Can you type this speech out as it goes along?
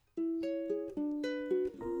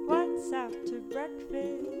What's after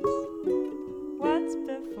breakfast? What's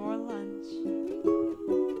before lunch?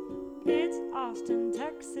 It's Austin,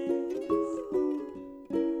 Texas.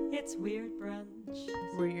 It's Weird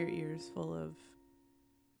Brunch. Were your ears full of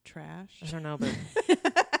trash? I don't know, but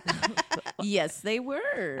Yes, they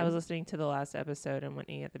were. I was listening to the last episode, and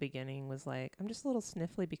Whitney at the beginning was like, I'm just a little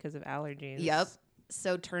sniffly because of allergies. Yep.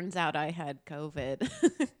 So turns out I had COVID.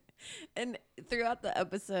 And throughout the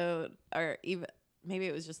episode, or even maybe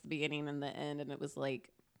it was just the beginning and the end, and it was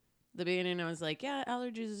like the beginning I was like, yeah,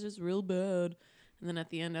 allergies is just real bad. And then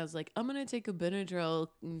at the end I was like, I'm gonna take a Benadryl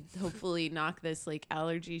and hopefully knock this like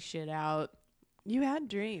allergy shit out. You had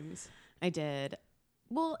dreams. I did.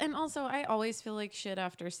 Well, and also I always feel like shit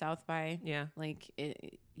after South by. Yeah. Like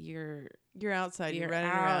you're outside. You're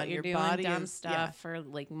running out, around. you're Your doing body dumb is stuff for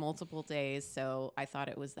like multiple days. So I thought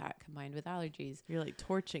it was that combined with allergies. You're like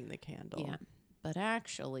torching the candle. Yeah, but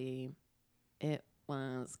actually, it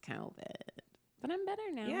was COVID. But I'm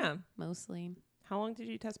better now. Yeah. Mostly. How long did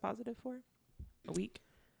you test positive for? A week?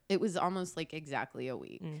 It was almost like exactly a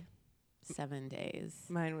week. Mm. 7 days.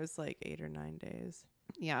 Mine was like 8 or 9 days.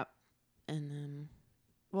 Yep. And then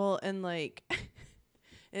Well, and like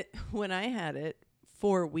when I had it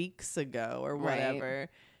 4 weeks ago or Right. whatever,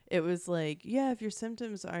 it was like, yeah, if your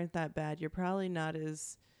symptoms aren't that bad, you're probably not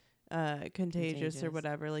as contagious or Contagious.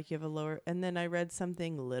 whatever. Like you have a lower. And then I read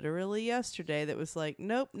something literally yesterday that was like,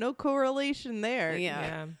 nope, no correlation there.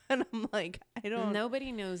 Yeah. And I'm like, I don't.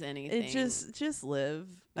 nobody knows anything. It just live,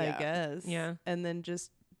 I Yeah. guess. Yeah. And then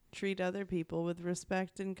just treat other people with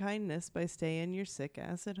respect and kindness by staying your sick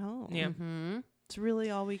ass at home. Yeah. Mm-hmm. It's really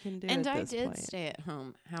all we can do. And at I this did point. stay at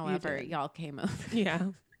home. However, did. y'all came over. Yeah.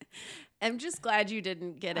 I'm just glad you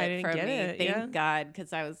didn't get I it didn't from get me. it, Thank yeah. God,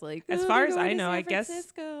 because I was like, As "Oh, far we're as going I to know, San I guess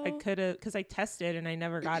Francisco." I could have, because I tested and I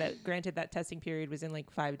never got it. Granted, that testing period was in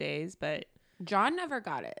like 5 days, but John never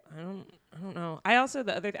got it. I don't know. I also,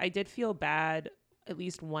 I did feel bad at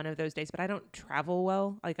least one of those days, but I don't travel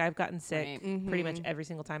well. Like I've gotten sick Right. pretty much every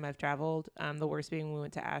single time I've traveled. The worst being we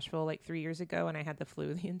went to Asheville like 3 years ago and I had the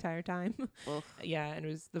flu the entire time. Ugh. Yeah. And it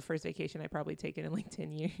was the first vacation I'd probably taken in like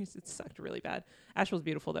 10 years. It sucked really bad. Asheville's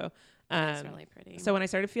beautiful though. It's really pretty. So when I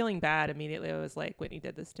started feeling bad, immediately I was like, Whitney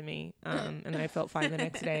did this to me. And then I felt fine the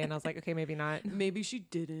next day and I was like, okay, maybe not. Maybe she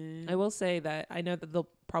didn't. I will say that I know that they'll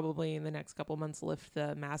probably in the next couple months lift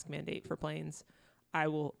the mask mandate for planes. I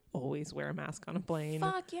will always wear a mask on a plane.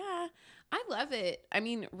 Fuck yeah. I love it. I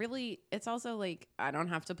mean, really, it's also like I don't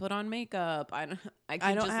have to put on makeup. I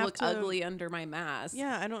can don't just have look to- ugly under my mask.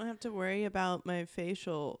 Yeah, I don't have to worry about my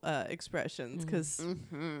facial expressions because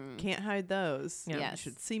Mm-hmm. can't hide those. Yeah. You Yes.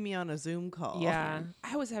 should see me on a Zoom call. Yeah.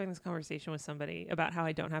 I was having this conversation with somebody about how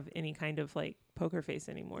I don't have any kind of like poker face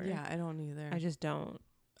anymore. Yeah, I don't either. I just don't.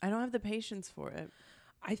 I don't have the patience for it.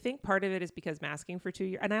 I think part of it is because masking for 2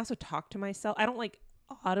 years. And I also talk to myself. I don't like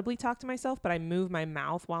audibly talk to myself, but I move my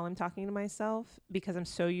mouth while I'm talking to myself because I'm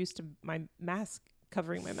so used to my mask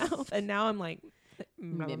covering my mouth. And now I'm like,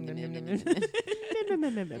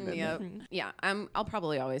 Yep. Yeah. I'll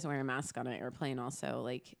probably always wear a mask on an airplane also.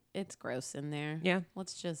 Like it's gross in there. yeah.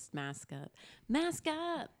 Let's just mask up. Mask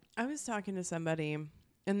up. I was talking to somebody,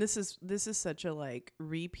 and this is such a like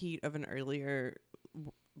repeat of an earlier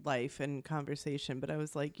life and conversation, but I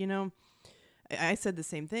was like, you know, I said the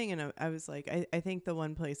same thing, and I was like, I think the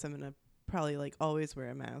one place I'm gonna probably like always wear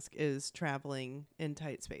a mask is traveling in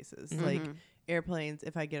tight spaces, like airplanes.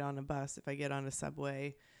 If I get on a bus, if I get on a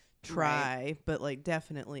subway, try, but like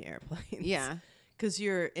definitely airplanes. Yeah. Because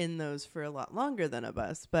you're in those for a lot longer than a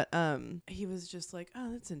bus. But he was just like,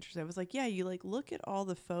 oh, that's interesting. I was like, yeah, you like look at all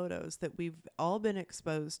the photos that we've all been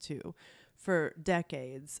exposed to for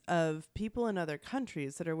decades of people in other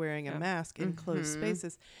countries that are wearing a mask in closed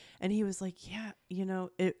spaces. And he was like, yeah, you know,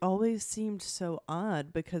 it always seemed so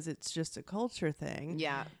odd because it's just a culture thing.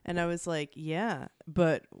 Yeah. And I was like, yeah,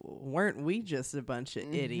 but weren't we just a bunch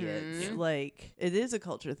of idiots? Yeah. Like, it is a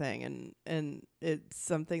culture thing, and it's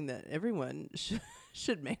something that everyone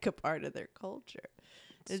should make a part of their culture.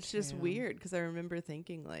 It's just true. weird because I remember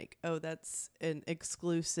thinking like, oh, that's an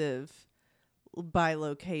exclusive by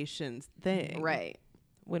locations thing. Right.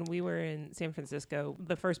 When we were in San Francisco,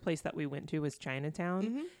 the first place that we went to was Chinatown.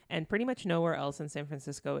 Mm-hmm. And pretty much nowhere else in San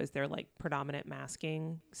Francisco is there like predominant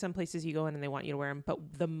masking. Some places you go in and they want you to wear them, but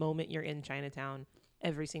the moment you're in Chinatown,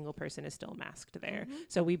 every single person is still masked there.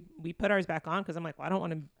 So we put ours back on because I'm like, well, I don't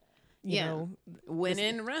want to, you know, When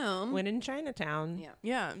this- in Rome. when in Chinatown. Yeah.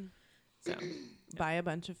 Yeah. So, Buy a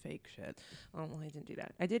bunch of fake shit. oh, well, I didn't do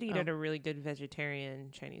that. I did eat at a really good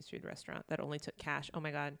vegetarian Chinese food restaurant that only took cash. Oh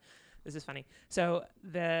my God. This is funny. So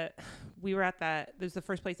we were at this was the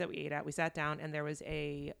first place that we ate at. We sat down and there was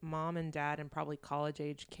a mom and dad and probably college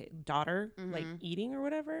age daughter like eating or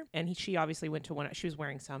whatever. And she obviously went to she was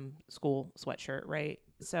wearing some school sweatshirt, right?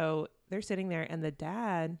 So they're sitting there and the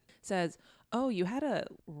dad says, "Oh, you had a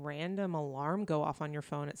random alarm go off on your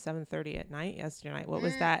phone at 7:30 at night yesterday night. What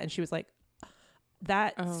was that?" And she was like,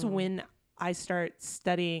 "That's when I start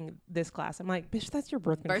studying this class." I'm like, "Bitch, that's your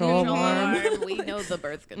birth control alarm." We know the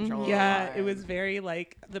birth control Yeah, alarm. it was very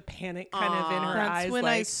like the panic kind of in her eyes. That's when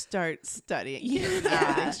like, I start studying.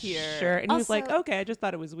 yeah, sure. And he was like, Also, "Okay, I just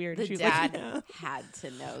thought it was weird." The And she was dad like, "Yeah." had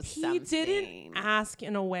to know He something. didn't ask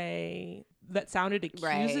in a way that sounded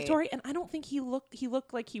accusatory, and I don't think he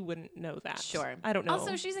looked like he wouldn't know that. Sure. I don't know.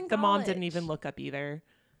 Also, she's in the mom didn't college. even look up either.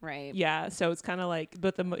 Right. Yeah, so it's kind of like,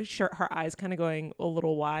 but her eyes kind of going a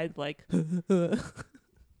little wide, like.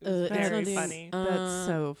 It's very nothing. funny. That's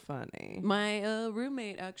so funny. My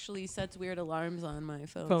roommate actually sets weird alarms on my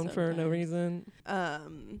phone. Phone for no sometimes. reason.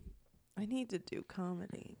 I need to do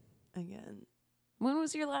comedy again. When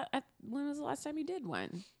was the last time you did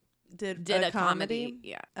one? Did A comedy?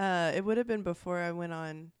 Yeah. It would have been before I went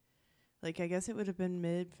on. Like, I guess it would have been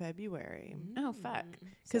mid-February. Oh fuck.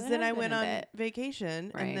 Because So then that I has been went a on bit.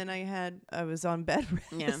 vacation, Right. and then I was on bed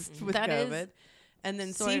rest Yeah. with That is COVID. And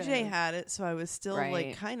then sort CJ of- had it, so I was still Right.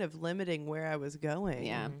 like kind of limiting where I was going.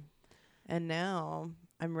 Yeah. And now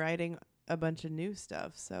I'm writing a bunch of new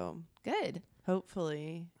stuff, so Good.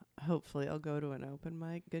 hopefully I'll go to an open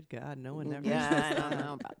mic. Good God, no one ever Yeah, says I don't that.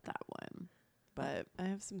 know about that one. But I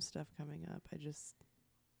have some stuff coming up.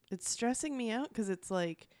 It's stressing me out because it's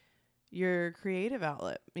like your creative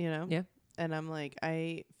outlet, you know? Yeah. And I'm like,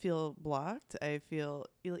 I feel blocked. I feel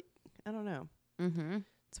like, I don't know. Mm-hmm.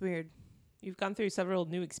 It's weird. You've gone through several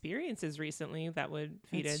new experiences recently that would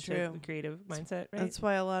feed That's into true. the creative mindset, right? That's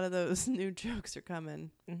why a lot of those new jokes are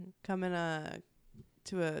coming Mm-hmm.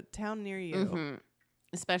 to a town near you. Mm-hmm.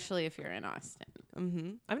 Especially if you're in Austin. Mm-hmm.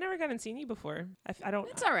 I've never gone and seen you before. I don't.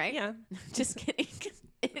 It's all right. Yeah. Just kidding.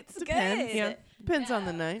 It's Depends. good. Yeah. Depends on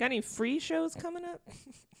the night. Got any free shows coming up?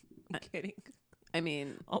 I'm kidding. I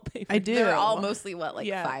mean, I'll pay for I it. do. they're all mostly what,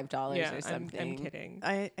 Yeah. $5 Yeah, or something. I'm kidding.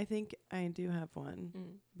 I think I do have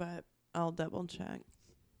one, but I'll double check.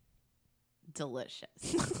 Delicious.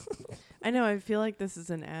 I know. I feel like this is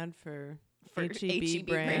an ad for H-E-B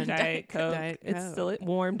H-E-B brand. Diet Coke. Diet It's Coke. still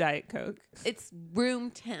warm Diet Coke. It's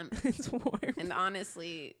room temp, It's warm. and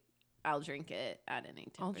honestly, I'll drink it at any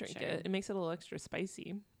temperature. I'll drink it. It makes it a little extra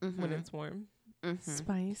spicy when it's warm.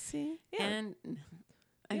 Spicy. Yeah. And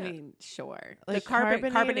I Yeah. mean, sure, Like the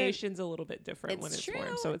carbonated? carbonation's a little bit different It's when it's true.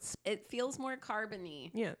 warm. So it's it feels more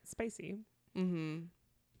carbony. spicy. Mm-hmm.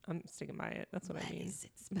 I'm sticking by it. That's what I mean. Is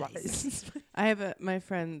it Why spicy? is it I have my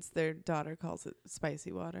friends. Their daughter calls it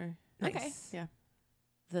spicy water. nice. Okay. Yeah.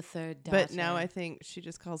 The third daughter. But now I think she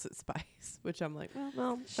just calls it spice, which I'm like, well,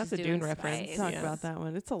 Well, that's She's a doing Dune reference. spice. talk Yes. about that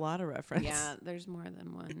one. It's a lot of reference. Yeah, there's more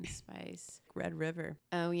than one spice. Red River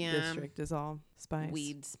Oh yeah, District is all spice.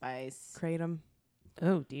 weed spice. Kratom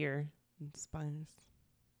Oh dear. and spice.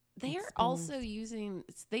 They're Spoons. also using.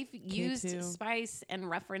 They've used K2. spice and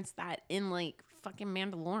referenced that in like fucking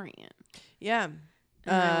Mandalorian. Yeah. And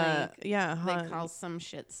they're like, Yeah. they Han- call some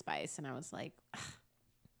shit spice, and I was like, "Ugh,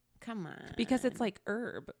 come on, Because it's like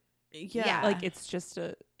herb. yeah. Like it's just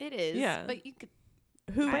a it is. Yeah. but you could.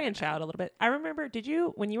 who? branch out a little bit. I remember,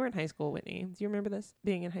 when you were in high school, Whitney, do you remember this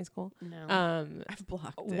being in high school? No. I've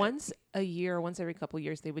blocked it. Once a year, once every couple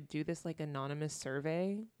years, they would do this like anonymous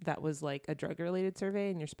survey that was like a drug related survey.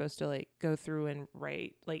 And you're supposed to like go through and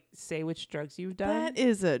write, like say which drugs you've done. That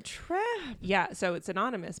is a trap. Yeah, so it's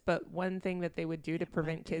anonymous, but one thing that they would do to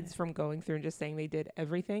prevent kids from going through and just saying they did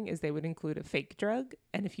everything is they would include a fake drug,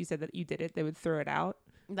 and if you said that you did it, they would throw it out.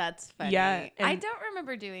 That's funny. Yeah, I and don't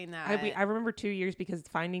remember doing that. I remember 2 years because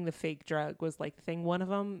finding the fake drug was like the thing. One of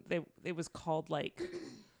them, it was called like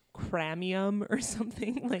Cramium or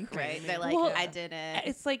something like. right. They're like, Well, I did it.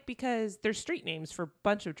 It's like because there's street names for a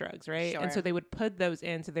bunch of drugs, right? And so Sure. they would put those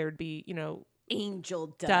in, so there would be Angel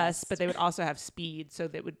dust, but they would also have speed, so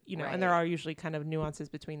that would and there Right. are usually kind of nuances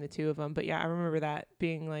between the two of them. But yeah, I remember that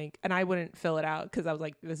being like, and I wouldn't fill it out because I was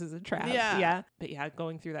like, this is a trap. Yeah. But yeah,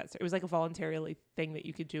 going through that, it was like a voluntarily thing that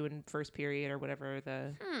you could do in first period or whatever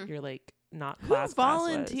you're like not Who class was.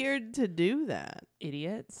 volunteered to do that?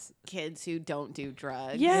 Idiots. kids who don't do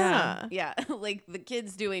drugs. Yeah. Yeah, like the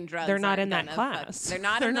kids doing drugs. They're not aren't in that gonna class. they're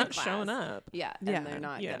not. They're in the not showing class. up. Yeah, Yeah. and they're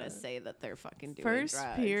not Yeah. gonna say that they're fucking doing First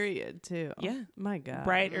drugs. period too. Yeah. My God.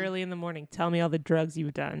 Bright early in the morning. Tell me all the drugs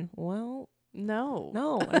you've done. Well, No,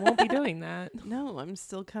 I won't be doing that. no, I'm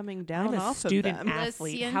still coming down I'm a off student of them. ath- The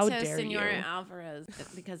Athlete, how Ciento dare Senora you. Alvarez,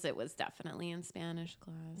 because it was definitely in Spanish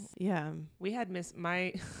class. Yeah, We had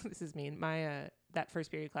my this is mean, my that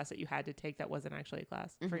first period class that you had to take that wasn't actually a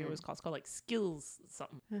class. I forget what it was called. It's called like skills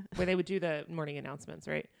something, where they would do the morning announcements,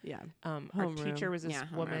 right? yeah. Our Homeroom. teacher was this Yeah,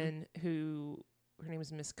 homeroom. woman who, her name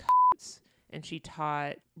was Miss Coates, and she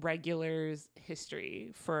taught regulars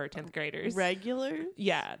history for 10th graders. Regular?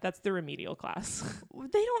 Yeah, that's the remedial class.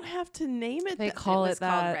 They don't have to name it. They that. call was it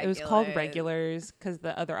called that. It was called regulars. regulars because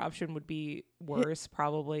the other option would be worse,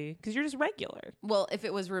 probably, because you're just regular. Well, if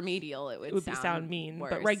it was remedial, it would, It would sound mean,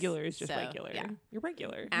 but worse. regular is just So, regular. Yeah. You're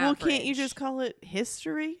regular. Well, can't you Average. just call it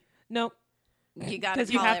history? Nope. You got to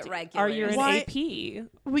Because you call have it to. regular. Are you an Why- AP?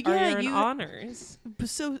 Well, Or yeah, you're an you. honors?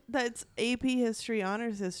 So that's AP history,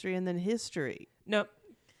 honors history, and then history. Nope.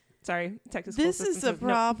 Sorry, Texas school This system is a says no.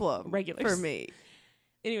 problem regulars. for me.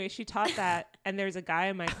 Anyway, she taught that, and there's a guy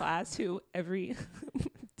in my class who every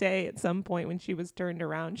day at some point when she was turned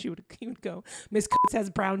around, he would go, Miss Coates has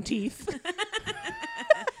brown teeth.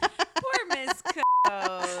 Poor Miss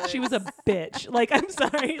Coates. She was a bitch. Like, I'm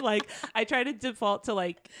sorry. Like, I try to default to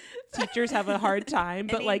like teachers have a hard time,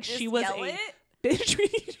 but And like you she just was yell a it? bitch.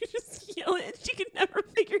 You just yell it. She could never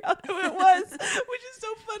figure out who it was, which is so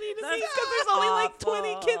funny to see because there's only like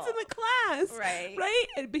 20 kids in the class. Right.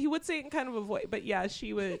 Right? But he would say it in kind of a voice. But yeah,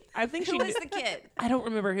 she would. I think Who she was knew. the kid? I don't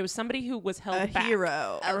remember. He was somebody who was held A back.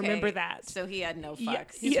 hero. I remember Okay, that. So he had no Yeah,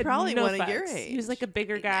 fucks. he He's had probably no one of your fucks. He was age. like a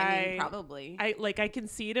bigger guy. I mean, probably. I can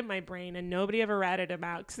see it in my brain, and nobody ever ratted him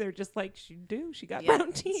out because they're just like, she got Yeah,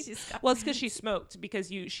 brown teeth. she's got Well, it's because she smoked,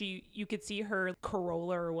 because you could see her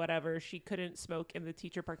Corolla or whatever. She couldn't smoke in the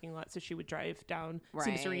teacher parking lot, so she would drive down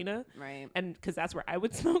Seams Arena, Right. and because that's where I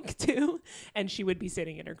would smoke too, and she would be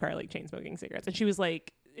sitting in her car like chain smoking cigarettes, and she was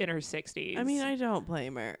like in her 60s. I mean, I don't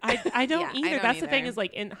blame her. I don't Yeah, I either. don't That's the thing either. is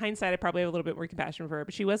like in hindsight, I probably have a little bit more compassion for her,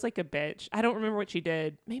 but she was like a bitch. I don't remember what she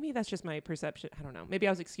did. Maybe that's just my perception. I don't know. Maybe I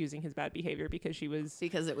was excusing his bad behavior because she was.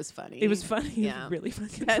 Because it was funny. It was funny. Yeah. It was really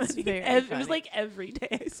fucking That's funny. very It funny. was like every day.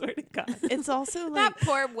 I swear to God. It's also like That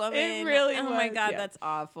poor woman. really Oh my was, God, yeah. that's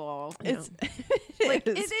awful. it's Like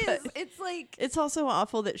it it is, is. but It's like It's also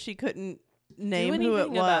awful that she couldn't Do name who it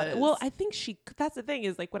anything about was. Well, I think that's the thing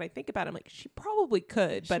is like when I think about it, I'm like, she probably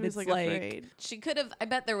could, she but was it's like afraid. she could have. I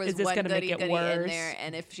bet there was Is this one gonna make goody it goody in worse? there,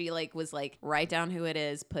 and if she like was like, write down who it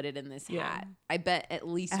is, put it in this Yeah. hat. I bet at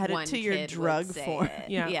least Add it one to your kid drug would say form. it.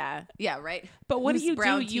 Yeah. yeah, right. But what Who's do you do?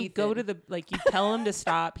 brown You teeth go in? to the you tell him to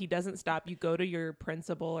stop. He doesn't stop. You go to your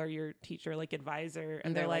principal or your teacher, like advisor,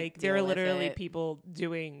 and they're like, there are deal with literally it. people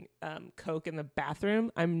doing coke in the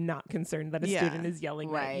bathroom. I'm not concerned that a Yeah. student is yelling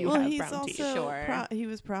that Right. you Well, have he's brown also teeth. Sure. he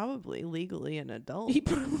was probably legally an adult. He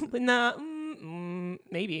probably not.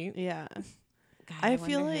 Maybe. Yeah. God, I wonder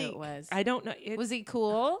feel who like it was. I don't know. Was he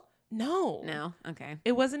cool? No. No. Okay.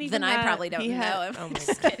 It wasn't even. Then I that. probably don't he know had- him. Oh my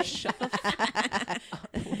Just god! kidding. Shut the fuck up,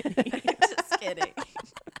 Whitney. Just kidding.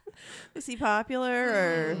 Was he popular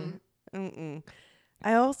or? Mm-mm.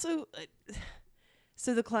 I also.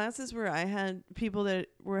 So the classes where I had people that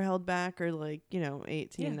were held back are like, 18,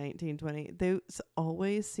 Yeah. 19, 20. Those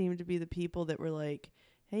always seem to be the people that were like,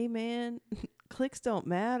 hey, man, clicks don't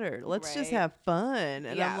matter. Let's just Right. have fun.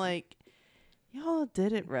 And Yeah. I'm like, y'all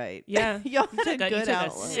did it right. Yeah. y'all You did took good a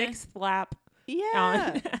outlook. sixth lap Yeah. on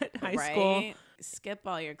at high school. Right? Skip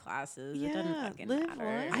all your classes. It doesn't Yeah, fucking live matter.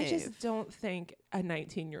 life. I just don't think a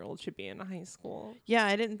 19-year-old should be in high school. Yeah,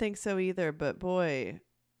 I didn't think so either. But boy,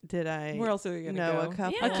 did I Where else are they going to know go? a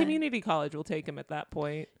couple. A community college will take him at that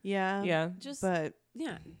point. Yeah. Yeah. Just But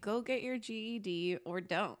yeah, go get your GED or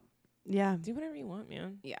don't. yeah. Do whatever you want,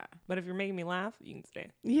 man. Yeah, But if you're making me laugh, you can stay.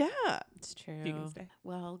 Yeah. it's true. You can stay.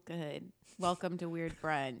 Well, good. Welcome to Weird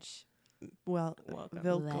Brunch. Well, Welcome.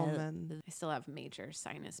 Vilkelman. I still have major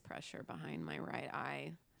sinus pressure behind my right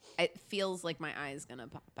eye. It feels like my eye is gonna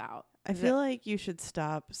pop out. I feel like you should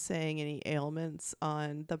stop saying any ailments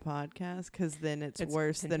on the podcast because then it's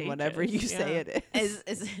worse than whatever you contagious, say yeah. it is.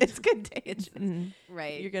 Is It's contagious.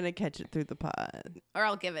 right? You're going to catch it through the pod. Or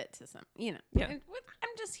I'll give it to some. Yeah. I'm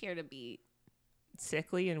just here to be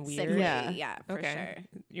Sickly and weird. sickly. Yeah. Yeah, for Okay.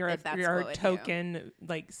 sure. You're If that's you're what our would do. token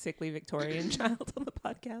like sickly Victorian child on the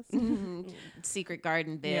podcast. Secret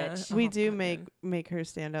garden Yeah. bitch. We Oh, do God. make her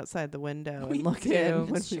stand outside the window We and look do. in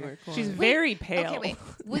when That's we true. record. She's very pale. Okay, wait.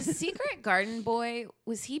 Was Secret Garden Boy,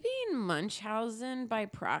 was he being Munchausen by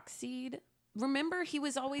proxied? Remember, he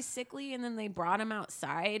was always sickly, and then they brought him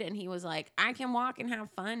outside, and he was like, I can walk and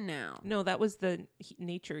have fun now. No, that was the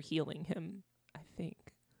nature healing him, I think.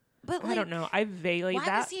 But I don't know. I vaguely Why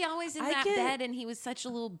that was he always in I that get- bed and he was such a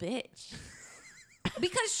little bitch?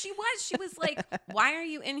 Because she was like, why are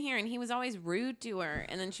you in here? And he was always rude to her.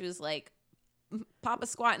 And then she was like, pop a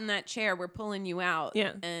squat in that chair. We're pulling you out.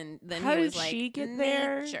 Yeah. And then How he was did like, she get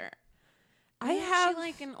there? nature. I Isn't have- she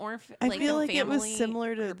like an orphan. I like feel a like it was family,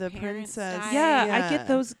 similar to her the parents princess. died? Yeah, I Yeah. get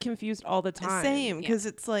those confused all the time. Same, Yeah. because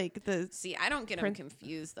it's like the See, I don't get them Prin-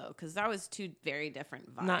 confused though, because that was two very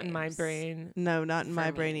different vibes. Not in my brain. no, not in For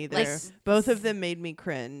my me. brain either. Like, Both of them made me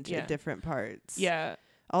cringe Yeah. at different parts. Yeah.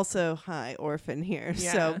 Also, hi, orphan here.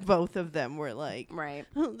 Yeah. So both of them were like, Right.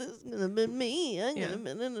 oh, this is gonna be me. I'm Yeah. gonna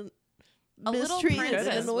be A Little mistreated Princess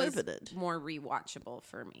and was orphaned more rewatchable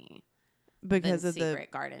for me because than of Secret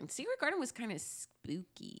Garden. Secret Garden was kind of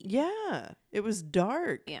spooky. yeah, it was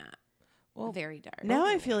dark. Yeah. Well, Very dark. Now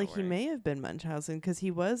I of them feel like he were. may have been Munchausen because he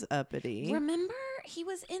was uppity. Remember, he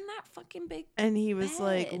was in that fucking big And he was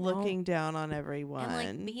like bed. looking down on everyone.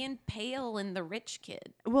 and like being pale and the rich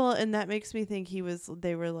kid. Well, and that makes me think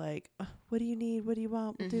they were like, what do you need? What do you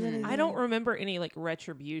want? We'll do Mhm. anything. I don't remember any like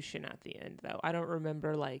retribution at the end though. I don't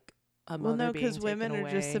remember like a Well, mother no, because because women are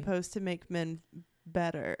just supposed to make men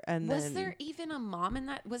better. And Was then there even a mom in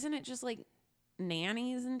that? Wasn't it just like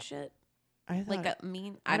nannies and shit? I thought, Like a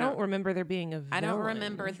mean. I don't remember there being a villain. I don't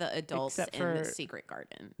remember the adults except in the for Secret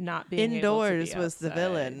Garden. not being Indoors able to be was the outside.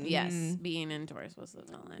 villain. Yes, Mhm. being indoors was the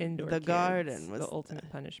villain. Indoor The kids, garden was the the- ultimate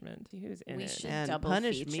punishment. Who's in We it? should and double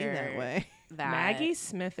punish me feature that way. that Maggie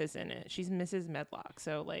Smith is in it. She's Mrs. Medlock.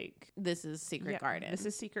 So like This is Secret yeah, Garden. This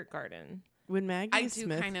is Secret Garden. When Maggie I do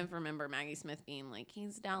Smith, kind of remember Maggie Smith being like,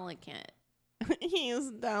 "He's delicate.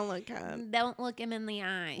 he's delicate. Don't look him in the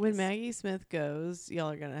eyes." When Maggie Smith goes,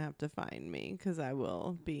 y'all are gonna have to find me because I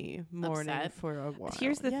will be mourning Upset? for a while.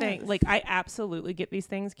 Here's the thing. Yes. Like I absolutely get these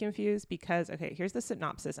things confused because okay, here's the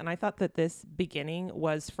synopsis. And I thought that this beginning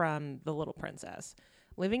was from The Little Princess.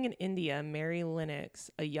 Living in India, Mary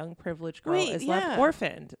Lennox, a young privileged girl, Wait, is yeah. left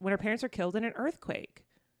orphaned when her parents are killed in an earthquake.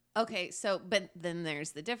 Okay, so but then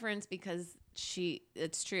there's the difference because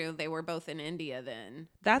it's true they were both in India then.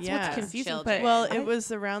 That's Yeah. what's confusing. Children. But well, I- it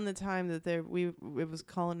was around the time that it was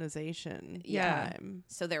colonization. Yeah. time.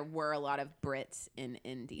 So there were a lot of Brits in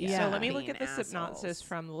India. Yeah. So let me being look at the assholes. synopsis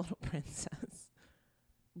from The Little Princess.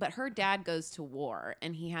 But her dad goes to war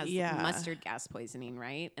and he has Yeah. mustard gas poisoning,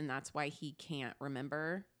 right? And that's why he can't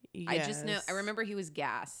remember. I just know I Yes. remember he was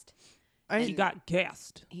gassed. He got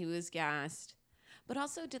gassed. He was gassed. But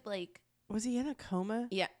also did like Was he in a coma?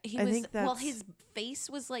 yeah, he I was think well that's- his face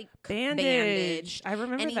was like Bandaged. I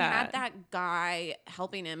remember and he that. had that guy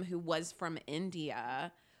helping him who was from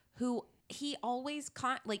India who he always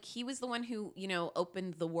like he was the one who, you know,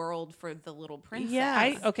 opened the world for the little princess.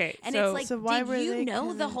 Yeah. Okay. And so it's like, So why did were you they know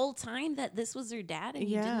the kinda- whole time that this was her dad and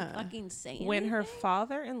you Yeah. didn't fucking say when her anything?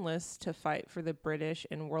 father enlists to fight for the British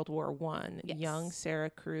in World War One, Yes. young Sarah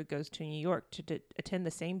Crew goes to New York to attend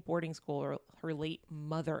the same boarding school her late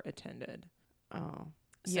mother attended. Oh.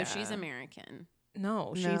 So Yeah. she's American.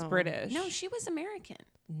 No, she's No. British. No, she was American.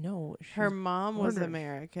 No, Her she's mom was British.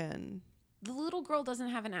 American. The little girl doesn't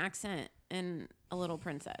have an accent in A Little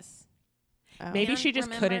Princess. Oh. Maybe And she just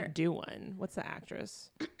remember- couldn't do one. What's the actress?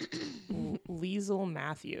 Liesl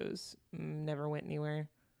Matthews never went anywhere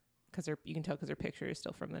because you can tell because her picture is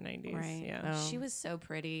still from the 90s. Right. Yeah. Oh. She was so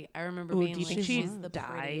pretty. I remember Ooh, being do you like, think she she's the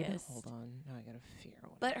died? prettiest. Hold on. Now I gotta figure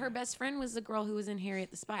out. But her best friend was the girl who was in Harriet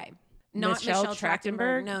the Spy. Not Michelle Michelle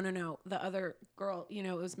Trachtenberg. Trachtenberg? No. The other girl. You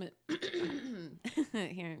know, it was...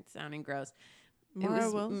 Here, it's sounding gross. Mara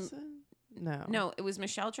was- Wilson? No. No, it was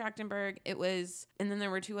Michelle Trachtenberg. It was... And then there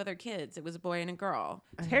were two other kids. It was a boy and a girl.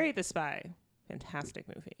 Harry the Spy. Fantastic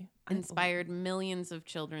movie. Inspired millions of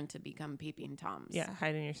children to become peeping toms. Yeah,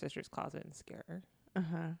 hide in your sister's closet and scare her.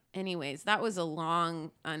 Uh-huh. Anyways, that was a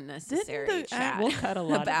long, unnecessary Didn't the- chat. We'll cut a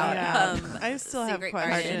lot about of Yeah. I still have Secret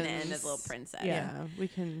Garden questions. and Little Princess. Yeah, we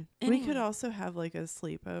can. We Anyway. could also have like a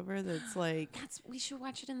sleepover that's like We should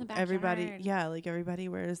watch it in the backyard. everybody. Yeah, like everybody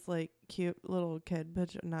wears like cute little kid,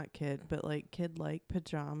 not kid, but like kid like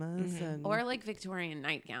pajamas Mhm. and Or like Victorian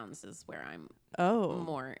nightgowns is where I'm oh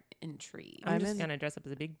more intrigued. I'm I'm just in- gonna dress up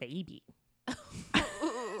as a big baby.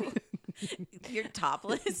 You're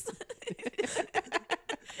topless.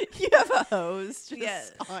 you have a hose. Just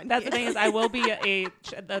Yes. on That's you. the thing is, I will be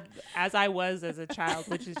as I was as a child,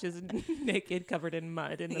 which is just naked, covered in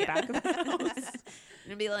mud in the back of the house.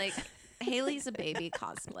 It'd be like Haley's a baby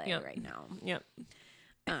cosplay Yep. right now. Yep.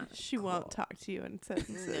 She won't talk to you in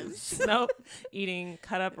sentences. Nope. Eating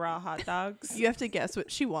cut up raw hot dogs. You have to guess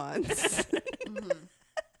what she wants.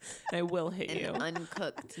 I will hit you. An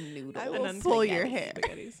uncooked noodle. I And will then pull your spaghetti- hair.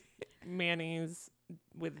 spaghettis. Mayonnaise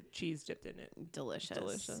with cheese dipped in it. Delicious.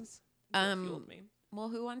 Delicious. Um, Fueled me. Well,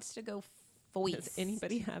 who wants to go voice. Does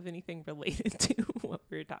anybody have anything related to what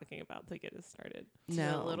we were talking about to get us started? To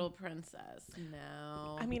No. a little princess?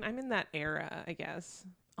 No. I mean, I'm in that era, I guess.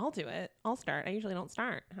 I'll do it. I'll start. I usually don't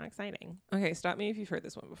start. How exciting. Okay, stop me if you've heard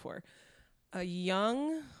this one before. A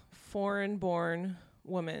young foreign-born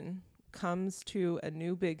woman comes to a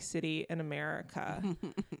new big city in America,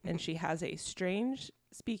 and she has a strange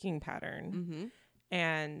speaking pattern Mm-hmm.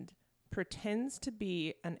 and pretends to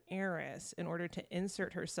be an heiress in order to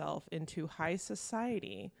insert herself into high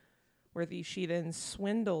society, where she then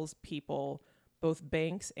swindles people, both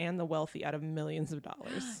banks and the wealthy, out of millions of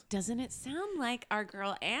dollars. Doesn't it sound like our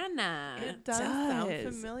girl Anna? It does sound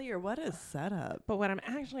does. familiar. What a setup. But what I'm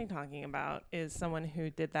actually talking about is someone who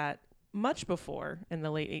did that much before, in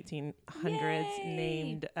the late 1800s, Yay.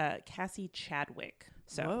 named Cassie Chadwick.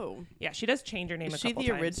 So Whoa. yeah, she does change her name Is a she couple the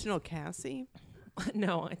times. original Cassie?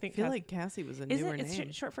 No, I think I feel like Cassie was a newer it's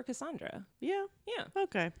name. short for Cassandra. Yeah. Yeah.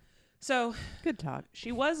 Okay. So Good talk.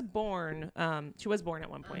 she was born. She was born at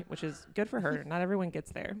one point, which is good for her. Not everyone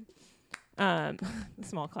gets there.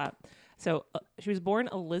 Small clap. So she was born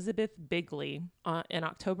Elizabeth Bigley in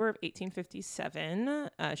October of 1857.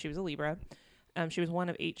 She was a Libra. She was one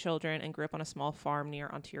of 8 children and grew up on a small farm near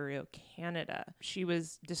Ontario, Canada. She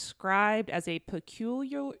was described as a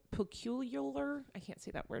peculiar, I can't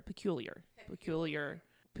say that word, peculiar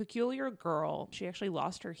girl. She actually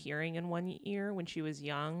lost her hearing in one ear when she was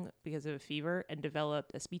young because of a fever and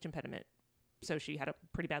developed a speech impediment. So she had a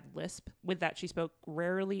pretty bad lisp. With that, she spoke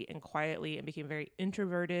rarely and quietly and became very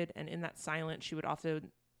introverted. And in that silence, she would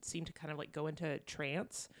often seem to kind of like go into a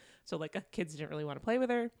trance. So like kids didn't really want to play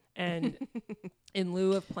with her. And in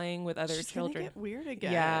lieu of playing with other She's gonna children, get weird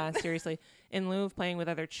again. yeah, seriously. In lieu of playing with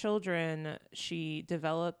other children, she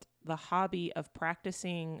developed the hobby of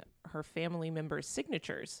practicing her family members'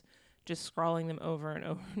 signatures, just scrawling them over and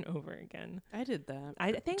over and over again. I did that.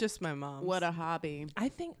 I think Just my mom. What a hobby. I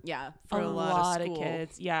think Yeah. For a a lot lot of of school.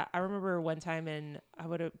 kids. Yeah, I remember one time I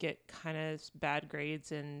would get kind of bad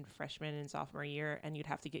grades in freshman and sophomore year, and you'd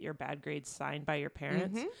have to get your bad grades signed by your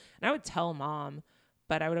parents. Mhm. And I would tell mom,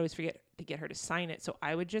 but I would always forget to get her to sign it, so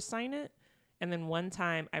I would just sign it. And then one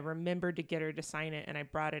time I remembered to get her to sign it, and I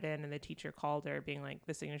brought it in, and the teacher called her being like,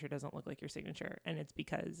 the signature doesn't look like your signature. And it's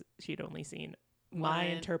because she'd only seen my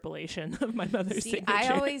Mine. interpolation of my mother's See, signature. I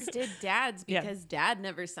always did dad's Yeah. because dad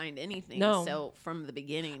never signed anything. No. So from the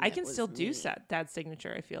beginning, I it can was still do me. dad's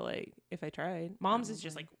signature, I feel like, if I tried. Mom's is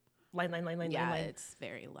just like line. Yeah, it's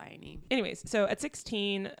very liney. Anyways, so at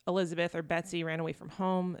 16, Elizabeth, or Betsy, ran away from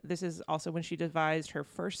home. This is also when she devised her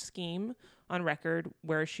first scheme on record,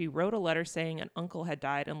 where she wrote a letter saying an uncle had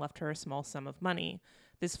died and left her a small sum of money.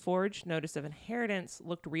 This forged notice of inheritance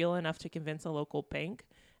looked real enough to convince a local bank,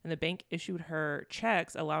 and the bank issued her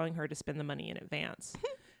checks allowing her to spend the money in advance.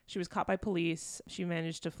 She was caught by police. She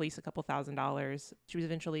managed to fleece a couple $1,000s. She was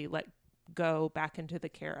eventually let go back into the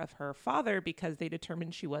care of her father because they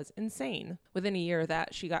determined she was insane. Within a year of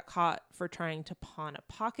that, she got caught for trying to pawn a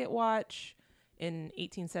pocket watch. In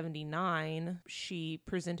 1879, she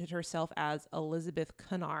presented herself as Elizabeth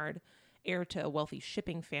Cunard, heir to a wealthy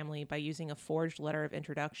shipping family, by using a forged letter of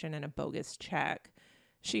introduction and a bogus check.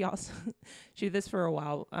 She also she did this for a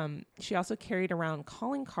while. She also carried around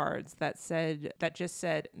calling cards that just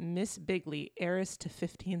said Miss Bigley, heiress to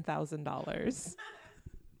 $15,000.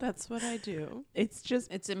 That's what I do. It's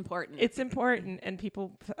just It's important. it's important, and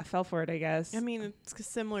people fell for it, I guess. I mean, it's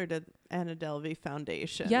similar to Anna Delvey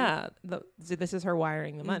Foundation. Yeah, so this is her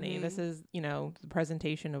wiring the money. Mhm. This is, the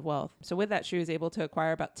presentation of wealth. So with that, she was able to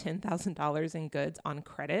acquire about $10,000 in goods on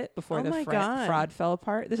credit before Oh the my God. fraud fell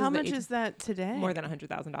apart. This How is the much is that today? more than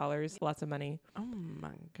 $100,000. Lots of money. Oh my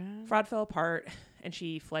God. Fraud fell apart, and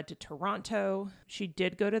she fled to Toronto. She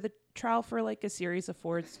did go to the trial for like a series of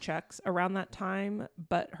forged checks around that time,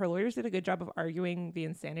 but her lawyers did a good job of arguing the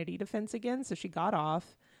insanity defense again, so she got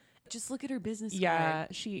off. Just look at her business Yeah,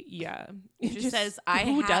 card. she It just says,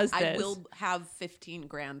 who does I this? will have 15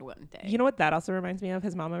 grand one day. You know what that also reminds me of?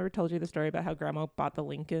 Has Mom ever told you the story about how Grandma bought the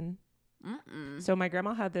Lincoln? Mm-mm. So my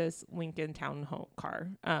grandma had this Lincoln Town Home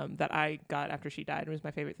car that I got after she died. It was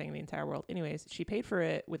my favorite thing in the entire world. Anyways, she paid for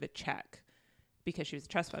it with a check because she was a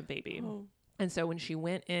trust fund baby. Oh. And so when she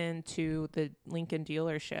went into the Lincoln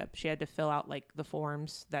dealership, she had to fill out like the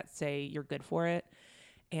forms that say you're good for it.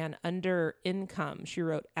 And under income, she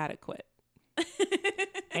wrote adequate.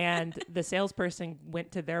 And the salesperson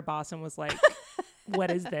went to their boss and was like,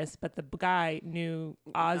 what is this? But the guy knew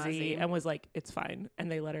Aussie Aussie. and was like, it's fine. And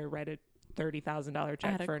they let her write a $30,000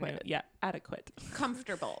 check for a new, Adequate. adequate.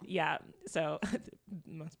 Comfortable. Yeah. So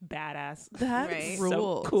most badass. That Right. rules.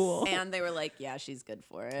 So cool. And they were like, yeah, she's good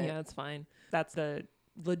for it. Yeah, that's fine. That's the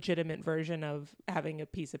legitimate version of having a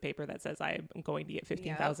piece of paper that says I am going to get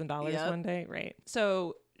 $15,000 Yep. one day. Right.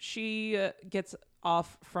 So she gets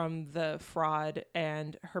off from the fraud,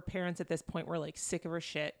 and her parents at this point were like sick of her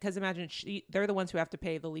shit. Because imagine they're the ones who have to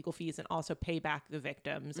pay the legal fees and also pay back the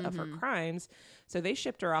victims of her crimes. So they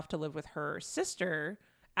shipped her off to live with her sister,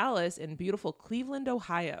 Alice, in beautiful Cleveland,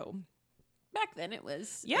 Ohio. Back then it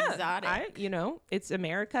was Yeah, exotic. it's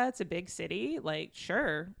America. It's a big city. Like,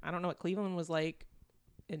 sure. I don't know what Cleveland was like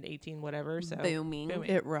in 18 whatever. So Booming.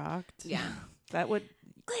 It rocked. Yeah. that would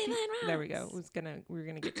Cleveland rocks. there we go. We were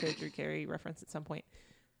gonna get to a Drew Carey reference at some point.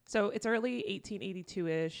 So it's early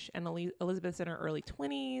 1882-ish, and Elizabeth's in her early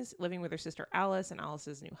 20s, living with her sister Alice and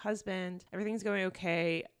Alice's new husband. Everything's going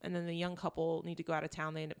okay, and then the young couple need to go out of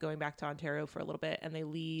town. They end up going back to Ontario for a little bit, and they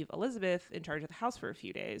leave Elizabeth in charge of the house for a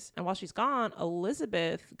few days. And while she's gone,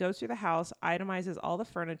 Elizabeth goes through the house, itemizes all the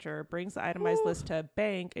furniture, brings the itemized list to a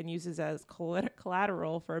bank, and uses as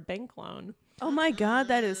collateral for a bank loan. Oh my God,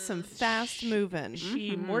 that is some fast moving.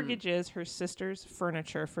 She mortgages her sister's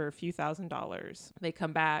furniture for a few $1,000s. They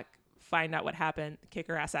come back, find out what happened, kick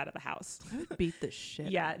her ass out of the house. Beat the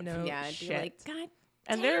shit. Yeah, no Yeah, I'd shit. be like, God.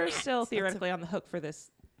 And damn they're it. still theoretically on the hook for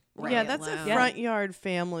this. Yeah, that's a alone. front yard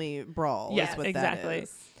family brawl. Yeah, is what exactly. That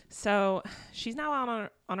is. So she's now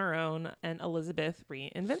out on her own, and Elizabeth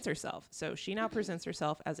reinvents herself. So she now presents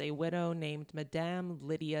herself as a widow named Madame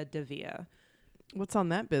Lydia de Via. What's on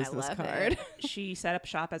that business love card? She set up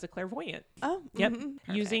shop as a clairvoyant. Oh, Yep. mhm.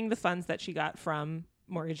 Using the funds that she got from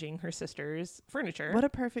mortgaging her sister's furniture. What a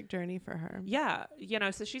perfect journey for her. Yeah,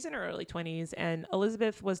 so she's in her early 20s, and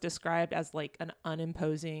Elizabeth was described as like an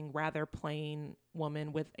unimposing, rather plain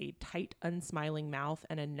woman with a tight, unsmiling mouth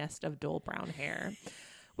and a nest of dull brown hair,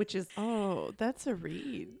 which is, Oh, that's a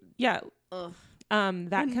read. yeah, Ugh.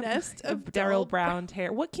 that A nest of Daryl dull brown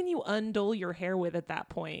hair. What can you undull your hair with at that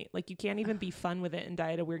point? Like, you can't even be fun with it and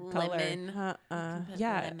dye it a weird color. Lemon. Uh-uh.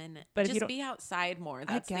 Yeah, Lemon. but if you just don't- be outside more.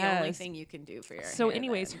 That's the only guess. thing you can do for your So hair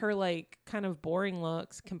anyways, then. her like kind of boring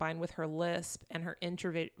looks combined with her lisp and her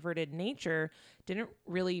introverted nature didn't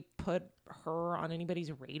really put her on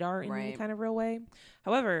anybody's radar in any Right. kind of real way.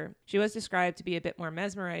 However, she was described to be a bit more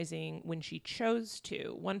mesmerizing when she chose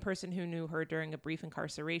to. One person who knew her during a brief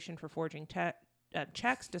incarceration for forging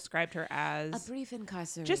checks described her as a brief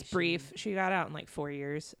incarceration. just brief. She got out in like 4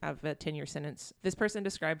 years of a 10-year sentence. This person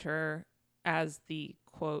described her as the,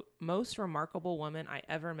 quote, most remarkable woman I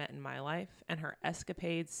ever met in my life, and her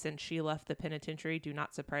escapades since she left the penitentiary do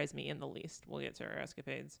not surprise me in the least. We'll get to her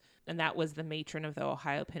escapades. And that was the matron of the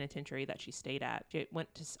Ohio penitentiary that she stayed at. She went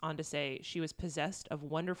on to say she was possessed of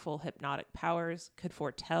wonderful hypnotic powers, could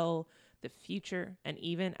foretell the future, and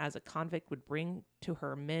even as a convict would bring to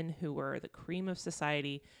her men who were the cream of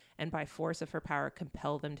society and by force of her power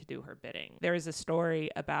compel them to do her bidding. There is a story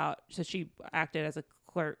about, so she acted as a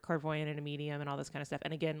clairvoyant and a medium and all this kind of stuff.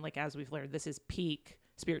 And again, like as we've learned, this is peak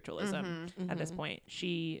spiritualism at this point.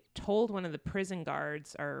 She told one of the prison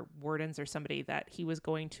guards or wardens or somebody that he was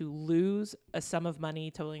going to lose a sum of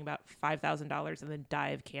money totaling about $5,000 and then die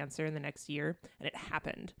of cancer in the next year. And it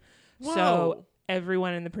happened. Whoa. So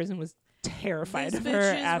everyone in the prison was terrified This of bitch her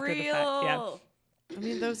is after real. the fact. I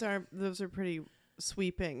mean, those are pretty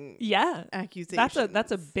sweeping Yeah. accusations.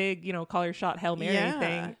 That's a big, call your shot Hail Mary Yeah.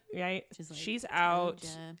 thing, right? She's like, She's out. "Told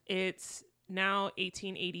ya." It's now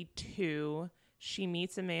 1882. She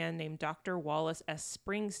meets a man named Dr. Wallace S.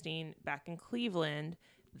 Springsteen back in Cleveland.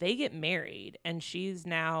 They get married, and she's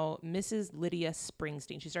now Mrs. Lydia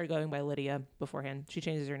Springsteen. She started going by Lydia beforehand. She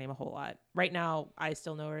changes her name a whole lot. Right now, I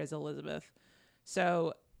still know her as Elizabeth.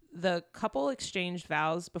 So the couple exchanged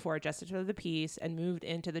vows before a justice of the peace and moved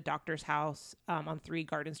into the doctor's house on 3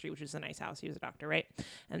 Garden Street, which is a nice house. He was a doctor, right?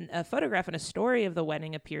 And a photograph and a story of the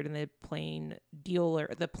wedding appeared in the Plain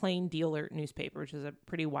Dealer newspaper, which is a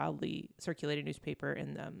pretty wildly circulated newspaper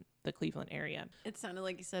in the Cleveland area. It sounded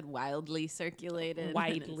like you said wildly circulated. and it's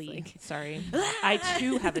Widely, like, sorry. I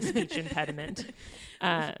too have a speech impediment.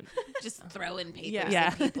 just throwing papers Yeah.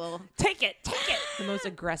 at people. Take it. The most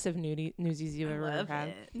aggressive newsies you've ever Love had.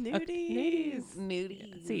 it. nudies.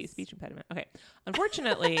 Nudies. See, speech impediment. Okay.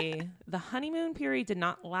 Unfortunately, the honeymoon period did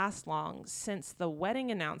not last long since the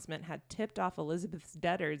wedding announcement had tipped off Elizabeth's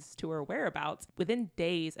debtors to her whereabouts. Within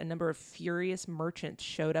days, a number of furious merchants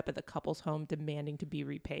showed up at the couple's home demanding to be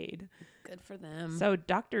repaid. Good for them. So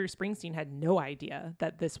Dr. Springsteen had no idea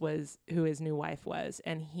that this was who his new wife was,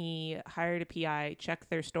 and he hired a PI, checked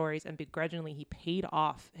their stories, and begrudgingly he paid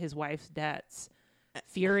off his wife's debts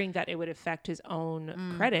fearing that it would affect his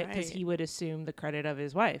own credit because right. he would assume the credit of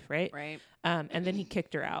his wife, right? Right. And then he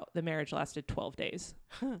kicked her out. The marriage lasted 12 days.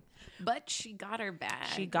 But she got her back.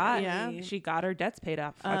 She got Yeah. she got her debts paid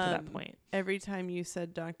off up to that point. Every time you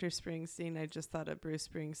said Dr. Springsteen, I just thought of Bruce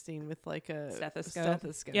Springsteen with like a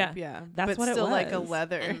Stethoscope. Yeah, Yeah. That's but what it still like a was.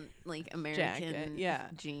 leather. And like American Jacket, yeah.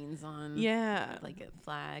 jeans on. Yeah, with, like a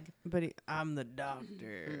flag. but I'm the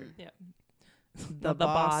doctor. Yeah. The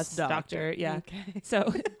boss doctor. Yeah. Okay. So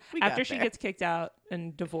We after got she there. gets kicked out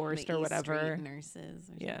and divorced The or E whatever. Street nurses.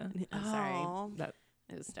 Or Yeah. something. I'm sorry. Aw. That,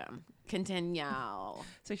 It was dumb. Continue.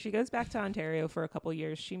 so she goes back to Ontario for a couple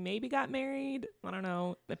years. She maybe got married. I don't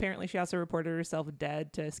know. Apparently she also reported herself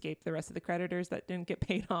dead to escape the rest of the creditors that didn't get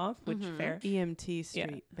paid off, which fair. EMT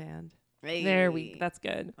Street Band. That's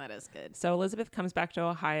good. That is good. So Elizabeth comes back to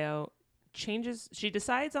Ohio, she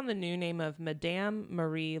decides on the new name of Madame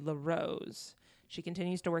Marie LaRose. She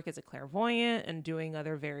continues to work as a clairvoyant and doing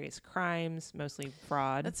other various crimes, mostly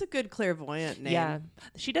fraud. That's a good clairvoyant name. Yeah.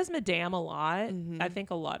 She does Madame a lot. Mhm. I think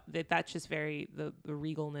a lot. That's just very, the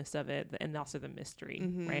regalness of it and also the mystery,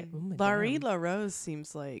 Mhm. right? Ooh, Madame. Laurie LaRose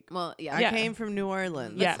seems like Well, yeah. I Yeah. came from New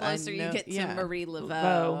Orleans. Yeah. The closer you I know- get to yeah. Marie Laveau,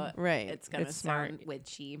 Laveau. Right. it's going to It's smart. sound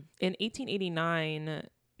witchy. In 1889,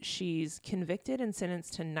 she's convicted and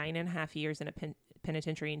sentenced to 9.5 years in a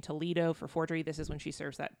penitentiary in Toledo for forgery. This is when she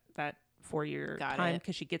serves that 4-year Got time it.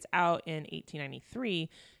 because she gets out in 1893,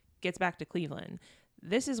 gets back to Cleveland.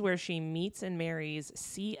 This is where she meets and marries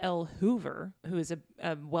C.L. Hoover, who is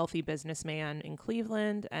a wealthy businessman in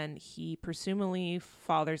Cleveland, and he presumably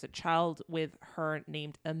fathers a child with her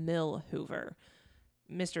named Emil Hoover.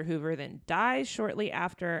 Mr. Hoover then dies shortly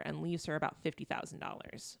after and leaves her about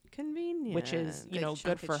 $50,000. Convenient. Which is, Good good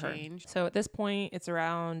chunk for of her. change. So at this point, it's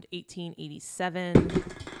around 1887.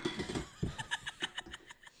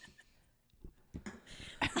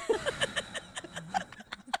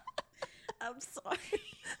 I'm sorry.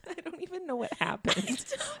 I don't even know what happened.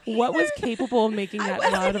 What was capable of making that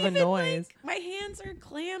loud of a noise? My hands are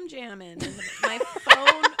clam jamming, and my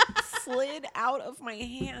phone slid out of my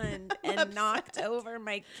hand and knocked over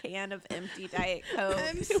my can of empty Diet Coke.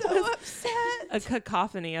 I'm so upset. A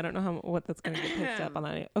cacophony. I don't know what that's going to get picked up on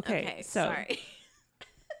that. Okay, so sorry.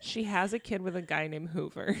 she has a kid with a guy named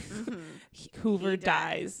Hoover. Hoover He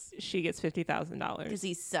dies. She gets $50,000. Because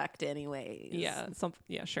he sucked anyways. Yeah,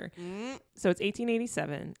 sure. Mm. So it's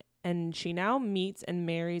 1887, and she now meets and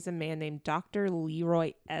marries a man named Dr.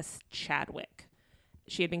 Leroy S. Chadwick.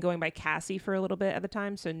 She had been going by Cassie for a little bit at the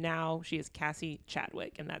time, so now she is Cassie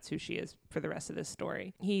Chadwick, and that's who she is for the rest of this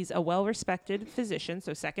story. He's a well-respected physician,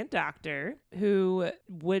 so second doctor, who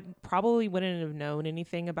wouldn't have known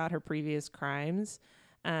anything about her previous crimes.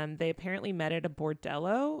 They apparently met at a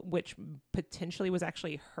bordello, which potentially was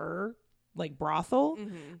actually her brothel,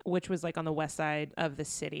 which was on the west side of the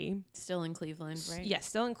city. Still in Cleveland, right? Yes,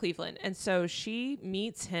 still in Cleveland. And so she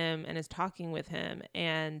meets him and is talking with him,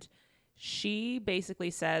 and she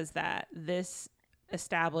basically says that this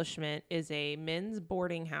establishment is a men's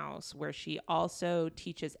boarding house where she also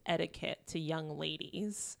teaches etiquette to young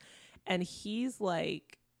ladies. And he's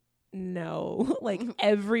like, no,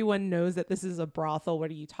 everyone knows that this is a brothel. What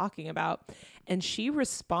are you talking about? And she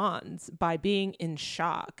responds by being in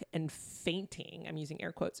shock and fainting. I'm using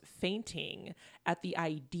air quotes, fainting at the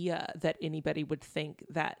idea that anybody would think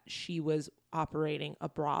that she was operating a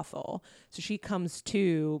brothel. So she comes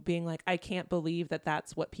to being like, I can't believe that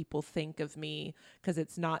that's what people think of me, because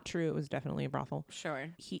it's not true. It was definitely a brothel. Sure.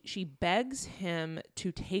 She begs him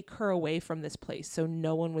to take her away from this place so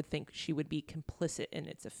no one would think she would be complicit in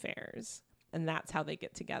its affairs. And that's how they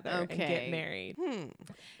get together and get Okay. married.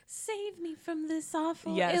 Save me from this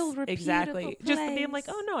awful, Yes, ill-repeatable exactly. place. Just being like,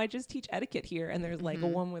 oh no, I just teach etiquette here. And there's a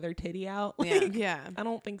woman with her titty out. Yeah. Yeah. I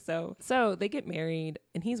don't think so. So they get married,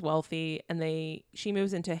 and he's wealthy, and she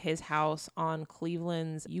moves into his house on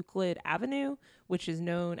Cleveland's Euclid Avenue, which is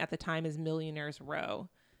known at the time as Millionaire's Row.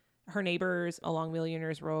 Her neighbors along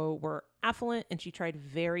Millionaire's Row were affluent, and she tried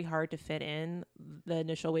very hard to fit in. The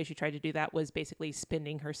initial way she tried to do that was basically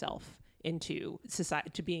spending herself into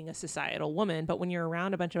society, to being a societal woman. But when you're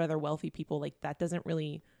around a bunch of other wealthy people, that doesn't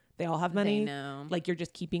really, they all have money. They know. You're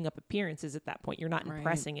just keeping up appearances at that point. You're not Right.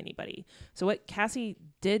 impressing anybody. So what Cassie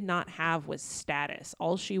did not have was status.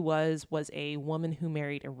 All she was a woman who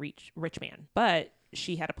married a rich man. But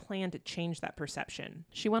she had a plan to change that perception.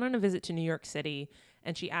 She went on a visit to New York City,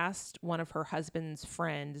 and she asked one of her husband's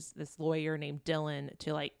friends, this lawyer named Dylan,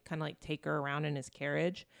 to kind of take her around in his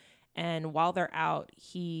carriage. And while they're out,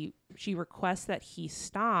 she requests that he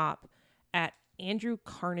stop at Andrew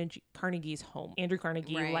Carnegie's home. Andrew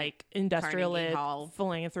Carnegie, Right. like industrialist, Hall.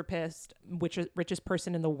 philanthropist, richest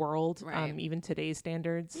person in the world, Right. even today's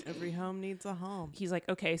standards. Every home needs a home. He's like,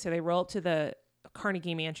 okay, so they roll up to the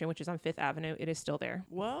Carnegie Mansion, which is on Fifth Avenue. It is still there.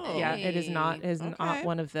 Whoa. Yeah, it is not. It is Okay. not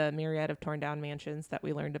one of the myriad of torn down mansions that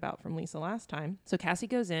we learned about from Lisa last time. So Cassie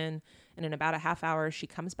goes in, and in about a half hour, she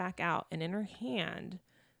comes back out, and in her hand,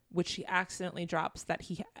 which she accidentally drops that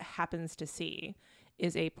he happens to see,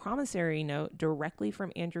 is a promissory note directly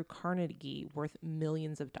from Andrew Carnegie worth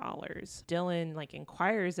millions of dollars. Dylan like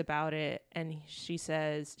inquires about it, and she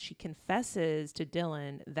confesses to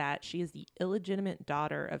Dylan that she is the illegitimate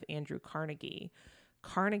daughter of Andrew Carnegie.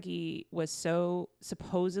 Carnegie was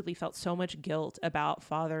supposedly felt so much guilt about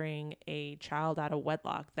fathering a child out of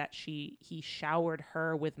wedlock that he showered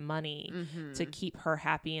her with money to keep her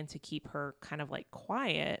happy and to keep her kind of like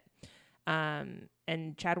quiet. And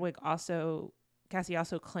Cassie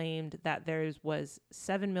also claimed that there was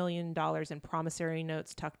 $7 million in promissory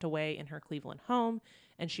notes tucked away in her Cleveland home,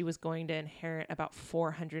 and she was going to inherit about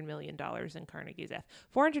 $400 million in Carnegie's death.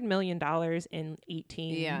 $400 million in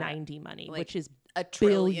 1890 money, Like which is $1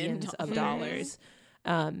 trillion billions of dollars.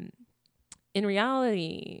 In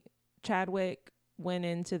reality, Chadwick went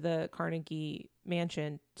into the Carnegie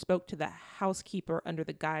Mansion, spoke to the housekeeper under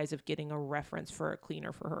the guise of getting a reference for a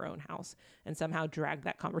cleaner for her own house, and somehow dragged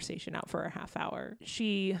that conversation out for a half hour.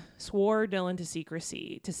 She swore Dylan to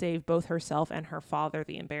secrecy to save both herself and her father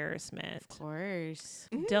the embarrassment. Of course.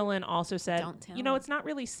 Dylan also said, Don't tell you know, him. it's not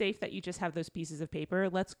really safe that you just have those pieces of paper.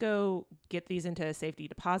 Let's go get these into a safety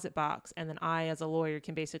deposit box, and then I, as a lawyer,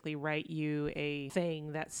 can basically write you a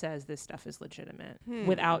thing that says this stuff is legitimate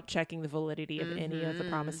without checking the validity of any of the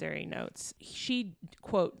promissory notes. She,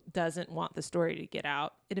 quote, doesn't want the story to get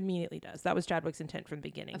out. It immediately does. That was Chadwick's intent from the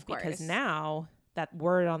beginning. Of Because course. now that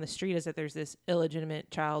word on the street is that there's this illegitimate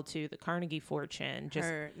child to the Carnegie fortune. Just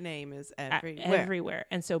Her name is everywhere.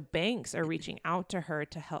 And so banks are reaching out to her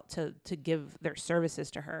to help to give their services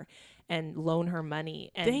to her and loan her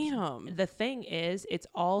money. And Damn. the thing is, it's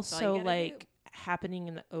all also you gotta like happening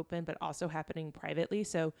in the open, but also happening privately.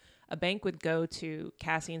 So a bank would go to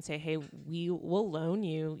Cassie and say, hey, we'll loan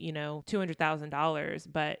you, $200,000,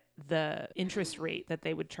 but the interest rate that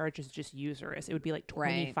they would charge is just usurious. It would be like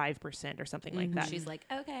 25% or something like that. She's like,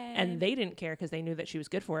 okay. And they didn't care because they knew that she was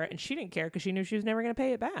good for it. And she didn't care because she knew she was never going to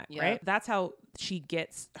pay it back. Yep. Right. That's how she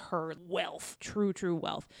gets her wealth, true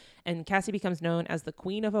wealth. And Cassie becomes known as the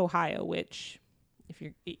Queen of Ohio, which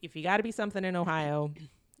if you got to be something in Ohio,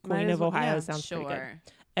 Queen of Ohio sounds pretty good.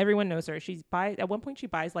 Everyone knows her. At one point she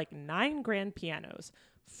buys like 9 grand pianos,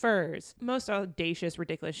 furs, most audacious,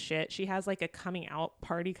 ridiculous shit. She has like a coming out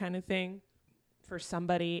party kind of thing for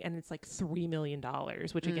somebody, and it's like $3 million,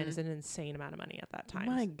 which again is an insane amount of money at that time.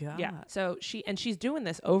 My God. Yeah. So she's doing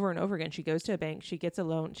this over and over again. She goes to a bank, she gets a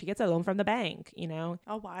loan from the bank,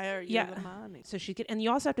 Oh, why are you Yeah. the money? So and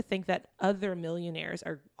you also have to think that other millionaires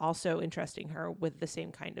are also entrusting her with the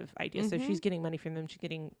same kind of idea. So she's getting money from them. She's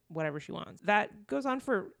getting whatever she wants. That goes on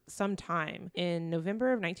for some time. In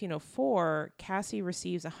November of 1904, Cassie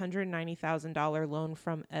receives a $190,000 loan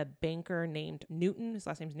from a banker named Newton. His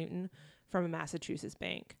last name's Newton, from a Massachusetts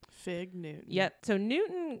bank. Fig Newton. Yep. So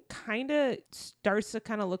Newton kind of starts to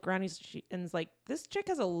kind of look around and is like, this chick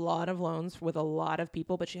has a lot of loans with a lot of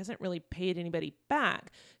people, but she hasn't really paid anybody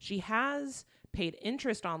back. She has paid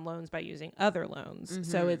interest on loans by using other loans.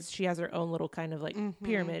 So she has her own little kind of like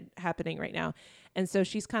pyramid happening right now. And so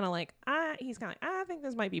she's kind of like, I think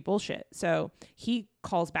this might be bullshit. So he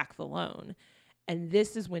calls back the loan. And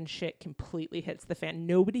this is when shit completely hits the fan.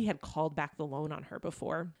 Nobody had called back the loan on her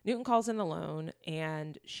before. Newton calls in the loan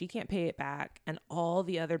and she can't pay it back. And all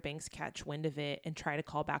the other banks catch wind of it and try to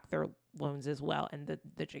call back their loans as well. And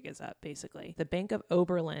the jig is up, basically. The Bank of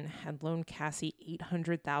Oberlin had loaned Cassie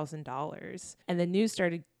 $800,000. And the news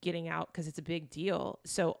started getting out because it's a big deal.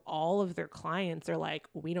 So all of their clients are like,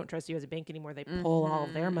 we don't trust you as a bank anymore. They pull all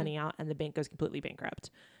of their money out and the bank goes completely bankrupt.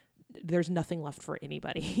 There's nothing left for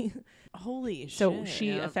anybody. Holy shit. So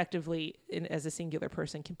she effectively, as a singular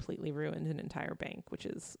person, completely ruined an entire bank, which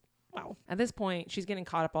is wow. At this point, she's getting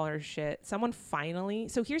caught up on her shit. Someone finally.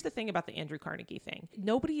 So here's the thing about the Andrew Carnegie thing.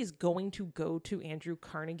 Nobody is going to go to Andrew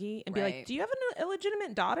Carnegie and be like, do you have an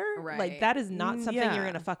illegitimate daughter? Right. Like, that is not something Yeah. you're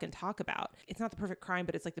going to fucking talk about. It's not the perfect crime,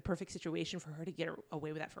 but it's like the perfect situation for her to get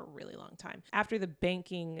away with that for a really long time. After the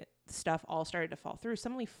banking stuff all started to fall through,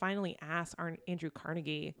 somebody finally asked Andrew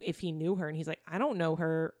Carnegie if he knew her, and he's like, I don't know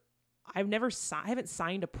her. I haven't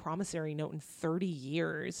signed a promissory note in 30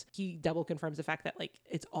 years. He double confirms the fact that like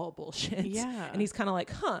it's all bullshit. Yeah. And he's kind of like,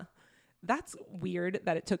 that's weird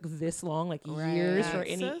that it took this long, like Right. years for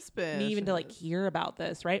That's me even to like suspicious. hear about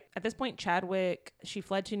this, right? At this point, Chadwick, she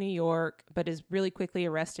fled to New York, but is really quickly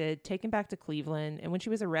arrested, taken back to Cleveland. And when she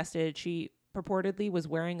was arrested, she purportedly was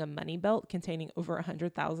wearing a money belt containing over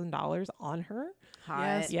 $100,000 on her. Hot.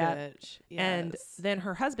 Yes, Yeah. bitch. And Yes. then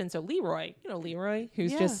her husband, so Leroy, Leroy,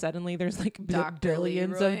 who's Yeah. just suddenly there's like Dr.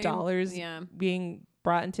 billions Leroy. of dollars Yeah. being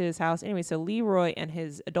brought into his house. Anyway, so Leroy and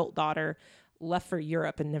his adult daughter left for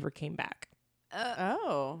Europe and never came back.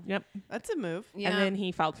 Oh, Yep. that's a move. Yeah. And then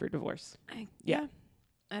he filed for divorce. I, Yeah.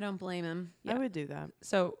 I don't blame him. Yeah. I would do that.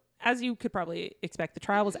 So, as you could probably expect, the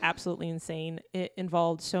trial was absolutely insane. It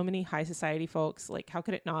involved so many high society folks. Like, how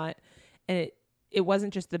could it not? And it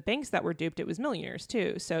wasn't just the banks that were duped, it was millionaires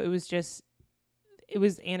too. So it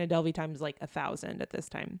was Anna Delvey times like 1,000 at this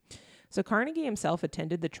time. So Carnegie himself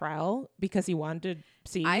attended the trial because he wanted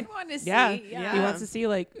to see. I'd want to see. Yeah. Yeah. He wants to see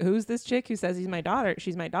like who's this chick who says she's my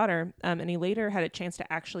daughter. And he later had a chance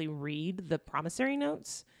to actually read the promissory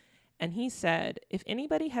notes. And he said, if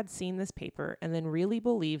anybody had seen this paper and then really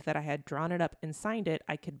believed that I had drawn it up and signed it,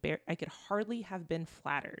 I could hardly have been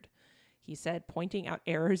flattered. He said, pointing out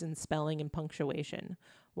errors in spelling and punctuation.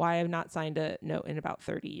 Why I have not signed a note in about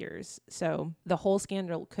 30 years. So the whole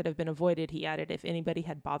scandal could have been avoided, he added, if anybody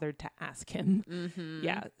had bothered to ask him. Mm-hmm.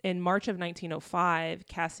 Yeah. In March of 1905,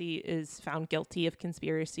 Cassie is found guilty of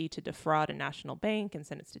conspiracy to defraud a national bank and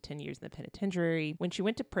sentenced to 10 years in the penitentiary. When she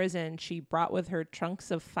went to prison, she brought with her trunks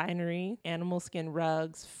of finery, animal skin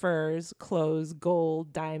rugs, furs, clothes,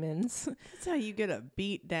 gold, diamonds, That's how you get a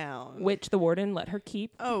beat down. which the warden let her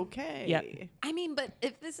keep. Okay. Yep. I mean, but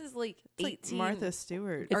if this is like It's like 18, Martha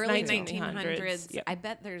Stewart. It's early 1900s. 1900s, Yep. I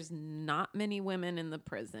bet there's not many women in the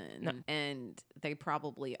prison, No. and they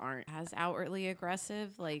probably aren't as outwardly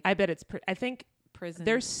aggressive. Like I bet it's, I think prison.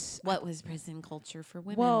 there's, what was prison culture for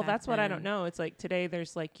women? well, back that's what I then? don't know. It's like today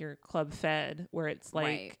there's like your Club Fed where it's like,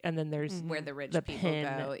 Right. and then there's Where the rich the people pin.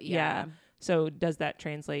 go. Yeah. Yeah. So does that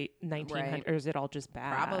translate 1900 Right. or is it all just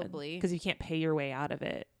bad? Probably. Because you can't pay your way out of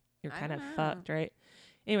it. You're I kind of don't know. fucked, right?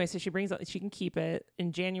 Anyway, so she can keep it.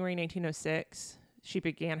 In January 1906, she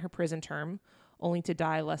began her prison term, only to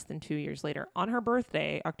die less than 2 years later on her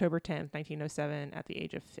birthday, October 10th, 1907, at the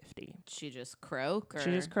age of 50. She just croak. Or?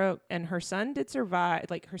 She just croaked, and her son did survive.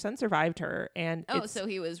 Like her son survived her, and Oh, so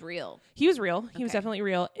he was real. he was real. He was Okay. definitely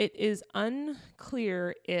real. It is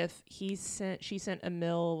unclear if she sent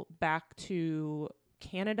Emil back to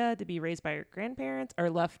Canada to be raised by her grandparents or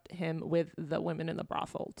left him with the women in the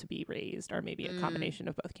brothel to be raised, or maybe a combination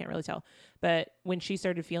of both. Can't really tell. But when she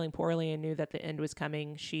started feeling poorly and knew that the end was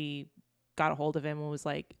coming, she got a hold of him and was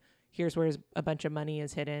like, here's where a bunch of money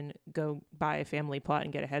is hidden. Go buy a family plot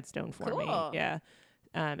and get a headstone for me. Cool. Yeah.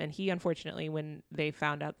 And he, unfortunately, when they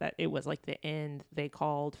found out that it was like the end, they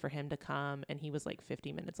called for him to come, and he was like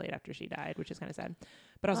 50 minutes late after she died, which is kind of sad.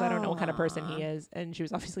 But also, I don't know what kind of person he is, and she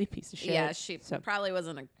was obviously a piece of shit. Yeah, she So- probably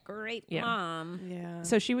wasn't a great Yeah. mom. Yeah.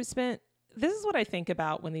 So she was spent. This is what I think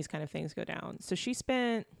about when these kind of things go down. So she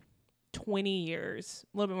spent 20 years,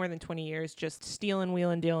 a little bit more than 20 years, just stealing,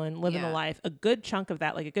 wheeling, dealing, living the Yeah. life. A good chunk of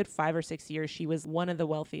that, like a good 5 or 6 years, she was one of the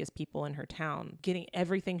wealthiest people in her town, getting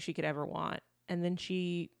everything she could ever want. And then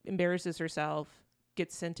she embarrasses herself,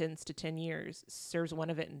 gets sentenced to 10 years, serves one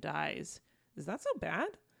of it and dies. Is that so bad?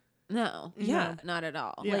 No. Yeah. Not at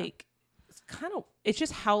all. Yeah. Like, it's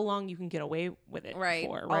just how long you can get away with it Right.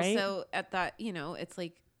 for, right? Also, at that, it's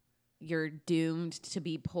like you're doomed to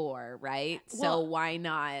be poor, right? So Well- why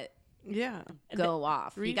not yeah. go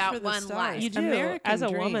off? reach You got for the one stars. life. You do, American as a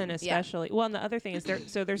dream. woman Yeah. especially. Well, and the other thing is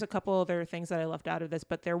there's a couple other things that I left out of this,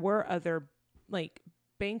 but there were other like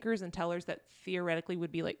bankers and tellers that theoretically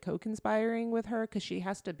would be like co-conspiring with her because she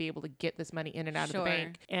has to be able to get this money in and out of the Sure.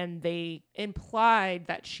 bank. And they implied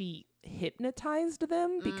that she hypnotized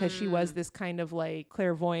them because she was this kind of like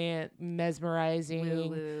clairvoyant, mesmerizing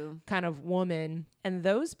Woo-woo. kind of woman. And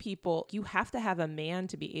those people, you have to have a man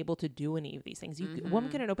to be able to do any of these things. A woman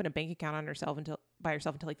couldn't open a bank account on herself by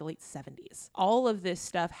herself until like the late 70s. All of this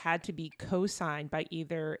stuff had to be co-signed by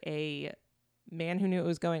either a man who knew what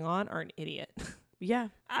was going on or an idiot. Yeah.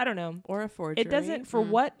 I don't know. Or a forgery. It doesn't, for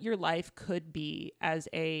what your life could be as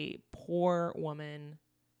a poor woman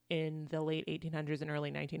in the late 1800s and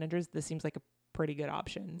early 1900s, this seems like a pretty good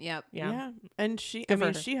option. Yep. Yeah. Yeah. And she, Good for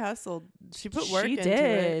her. she hustled. She put work She into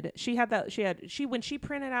did. it. She had when she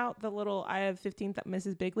printed out the little I have 15th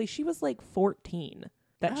Mrs. Bigley, she was like 14.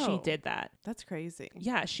 that she Oh. did that. That's crazy.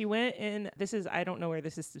 Yeah, she went in. I don't know where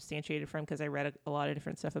this is substantiated from because I read a lot of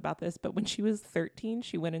different stuff about this. But when she was 13,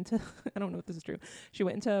 she went into, I don't know if this is true. She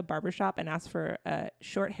went into a barbershop and asked for a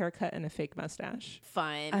short haircut and a fake mustache.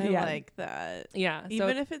 Fun. I Yeah. like that. Yeah.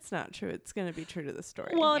 Even if it's not true, it's going to be true to the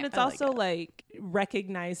story. well, and Yeah, it's I like also it. like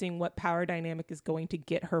recognizing what power dynamic is going to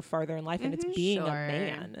get her farther in life. And it's being Sure. a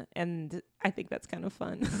man. And I think that's kind of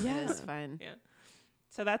fun. It is fun. Yeah.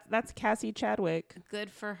 So that's Cassie Chadwick,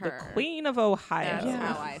 Good for the her. Queen of Ohio. That's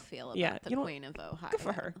Yeah. how I feel about Yeah, the you know, Queen of Ohio. good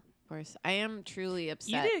for her. Of course. I am truly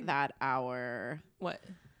upset did- that What?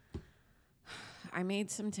 I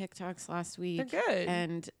made some TikToks last They're week good.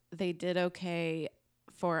 and they did okay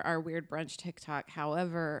for our Weird Brunch TikTok.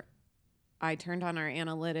 However, I turned on our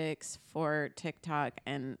analytics for TikTok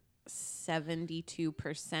and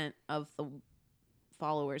 72% of the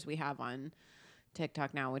followers we have on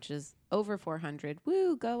TikTok now, which is over 400.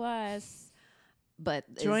 Woo, go us. But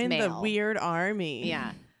is Join the male. weird army.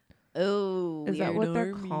 Yeah. Oh, Is that weird what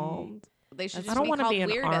they're army. called? They should I just don't be wanna called be an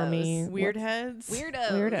weirdos. army. Weird heads.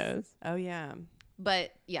 Weirdos. Weirdos. Oh, yeah.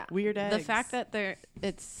 But yeah, Weird eggs. the fact that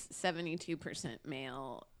it's 72%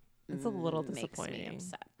 male, It's a little makes me disappointing.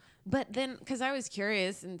 upset. But then, because I was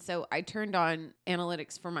curious, and so I turned on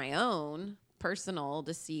analytics for my own personal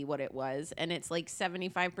to see what it was, and it's like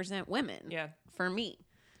 75% women. Yeah. For me.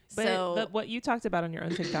 But So what you talked about on your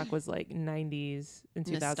own TikTok was like 90s and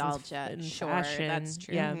 2000s nostalgia. in Sure, fashion. that's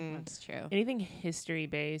true. Yeah. That's true. Anything history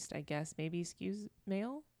based, I guess, maybe skews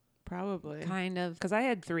male. Probably. Kind of. Because I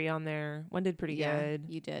had 3 on there. One did pretty Yeah, good.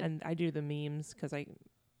 you did. And I do the memes because I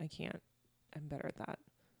can't. I'm better at that.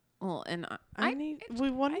 Well, and I need.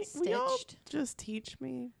 We want. I We all stitched. just teach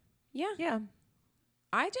me. yeah. Yeah.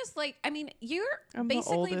 I just like, I mean, you're I'm the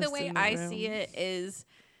basically the oldest way in the I room. see it is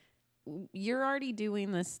you're already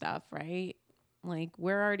doing this stuff, right? Like,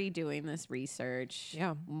 we're already doing this research.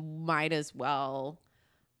 Yeah. Might as well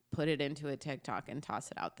put it into a TikTok and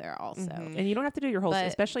toss it out there also. Mhm. And you don't have to do your whole, But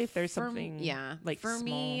especially if there's for m- something. yeah, like for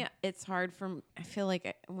me, small. it's hard I feel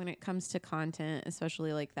like when it comes to content,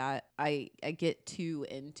 especially like that, I get too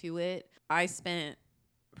into it. I spent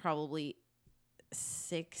probably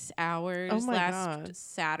 6 hours Oh my last God.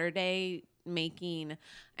 Saturday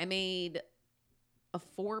I made a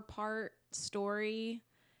 4-part story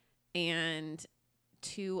and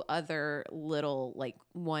 2 other little like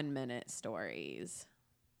 1-minute stories.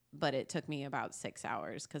 But it took me about 6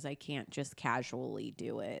 hours because I can't just casually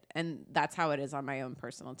do it. And that's how it is on my own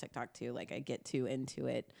personal TikTok too. Like, I get too into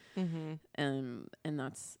it. Mm-hmm. And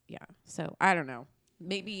that's, yeah. So I don't know.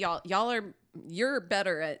 Maybe you're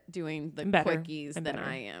better at doing the I'm better. quickies I'm than better.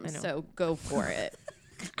 I am. I know. So go for it.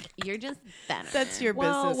 You're just better. That's your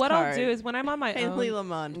Well, business what card. I'll do is when I'm on my Haley own,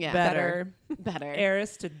 Lamont. Yeah. Better. better.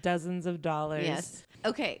 heiress to dozens of dollars. Yes.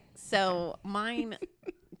 Okay. So mine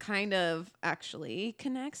kind of actually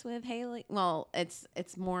connects with Haley. Well, it's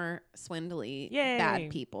more swindly Yay. bad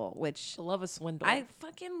people, which I love a swindle. I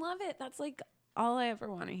fucking love it. That's like all I ever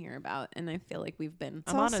want to hear about, and I feel like we've been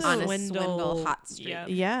I'm on a also- swindle hot streak. Yeah.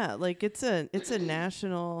 Yeah, like it's a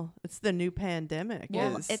national. It's the new pandemic.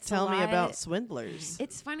 Well, is it's a tell me lot- about swindlers.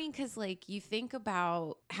 It's funny because like you think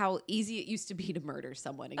about how easy it used to be to murder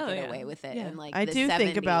someone and Oh, get yeah. away with it, Yeah. and like I the do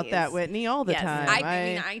think about 70s. that, Whitney, all the Yes, time. I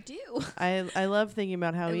mean I do. I love thinking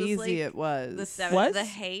about how It was easy like it was. The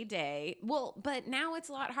heyday. Well, but now it's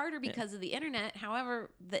a lot harder because of the internet. However,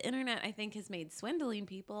 the internet I think has made swindling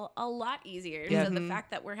people a lot easier. Yeah. So the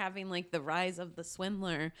fact that we're having like the rise of the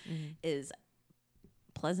swindler is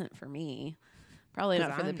pleasant for me. Probably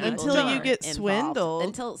not 'Cause for the I'm people not. Until who you are get involved. swindled.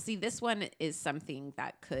 Until this one is something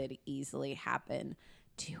that could easily happen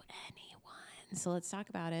to anyone. So let's talk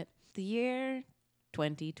about it. The year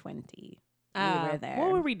 2020. We were there.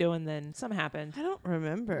 What were we doing then? Something happened. I don't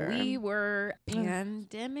remember. We were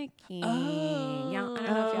pandemicking. Yeah, I don't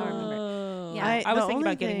know if y'all remember. Yeah. I was the thinking only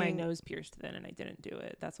about getting my thing- nose pierced then, and I didn't do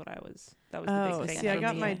it. That's what I was. That was the Oh, big thing. see, I for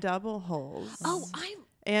got me. my double holes. Oh, I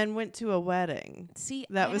and went to a wedding. see.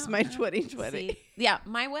 That I was don't my have- 2020. see, yeah,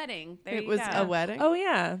 my wedding. There It you was go. a wedding. Oh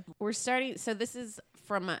yeah. We're starting. So this is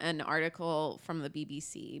from an article from the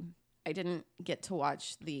BBC. I didn't get to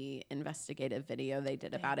watch the investigative video they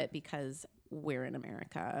did about it because we're in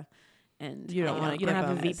America, and You don't I wanna You don't have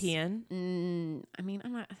a bonus. VPN. I mean,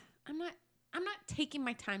 I'm not taking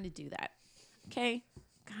my time to do that. Okay,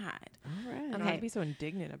 God. All right. I don't Okay. have to be so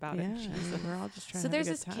indignant about Yeah, it. Jeez. we're all just trying So to have there's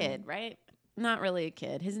a this good kid, time. right? Not really a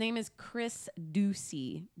kid. His name is Chris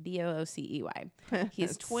Doocey, Doocey.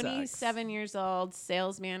 He's That 27 years old,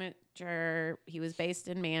 sales manager. He was based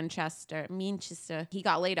in Manchester. He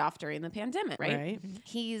got laid off during the pandemic, right? Right.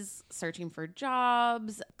 He's searching for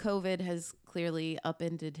jobs. COVID has clearly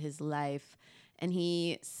upended his life. and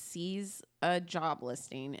he sees a job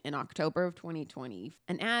listing in October of 2020,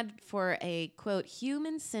 an ad for a, quote,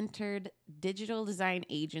 human-centered digital design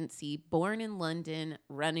agency born in London,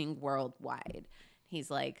 running worldwide. He's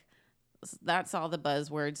like, that's all the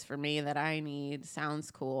buzzwords for me that I need.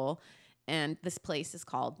 Sounds cool. And this place is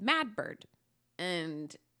called Madbird.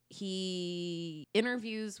 And he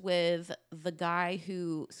interviews with the guy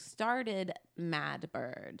who started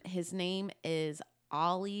Madbird. His name is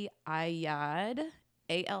Ali Ayad.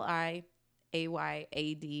 Ayad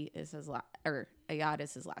is his Ayad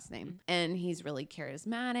is his last name. And he's really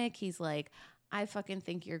charismatic. He's like, I fucking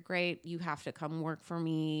think you're great. You have to come work for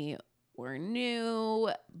me. We're new,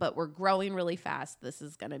 but we're growing really fast. This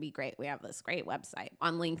is going to be great. We have this great website.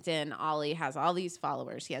 On LinkedIn, Ollie has all these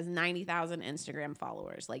followers. He has 90,000 Instagram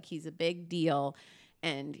followers. Like, he's a big deal.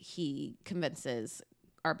 And he convinces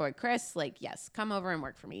our boy Chris, like, yes, come over and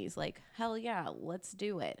work for me. He's like, hell yeah, let's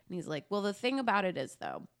do it. And he's like, well, the thing about it is,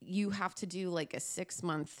 though, you have to do like a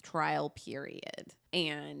 6-month trial period.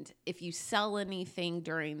 And if you sell anything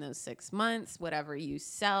during those 6 months, whatever you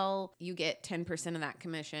sell, you get 10% of that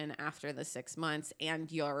commission after the 6 months,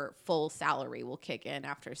 and your full salary will kick in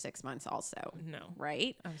after 6 months also. No.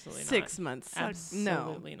 Right? Absolutely not. 6 months.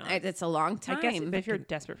 Absolutely not. It's a long time. I guess if you're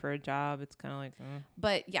desperate for a job, it's kind of like,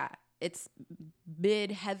 But yeah, it's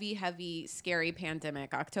heavy, scary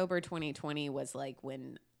pandemic. October 2020 was like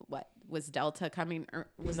when, what, was Delta coming? Or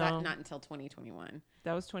was that not until 2021?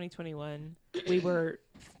 That was 2021. We were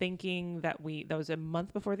thinking that was a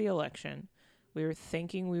month before the election. We were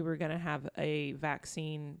thinking we were going to have a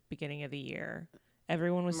vaccine beginning of the year.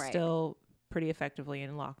 Everyone was still pretty effectively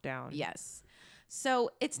in lockdown. Yes.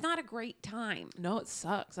 So it's not a great time. No, it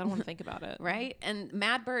sucks. I don't want to think about it. Right? And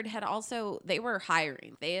Madbird had also, they were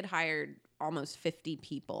hiring. They had hired almost 50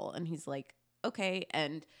 people. And he's like, okay.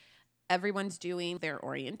 And everyone's doing their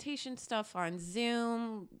orientation stuff on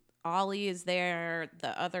Zoom. Ollie is there.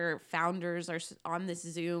 The other founders are on this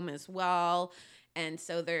Zoom as well. And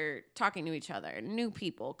so they're talking to each other. New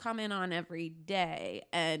people come in on every day,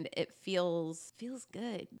 and it feels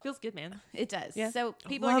good. Feels good, man. It does. Yeah. So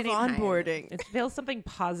people Love are getting hired. onboarding. It feels something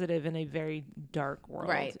positive in a very dark world.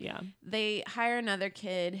 Right. Yeah. They hire another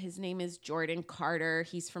kid. His name is Jordan Carter.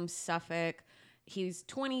 He's from Suffolk. He's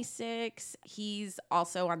 26. He's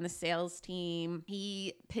also on the sales team.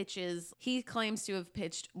 He claims to have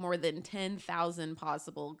pitched more than 10,000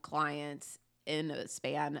 possible clients in a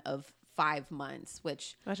span of 5 months,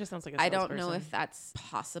 which That just sounds like a I don't know salesperson. if that's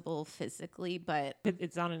possible physically, but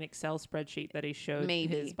It's on an Excel spreadsheet that he showed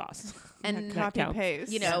Maybe. his boss. And That Copy counts.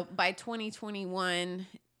 paste. you know, by 2021,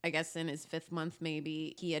 I guess in his 5th month,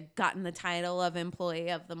 maybe he had gotten the title of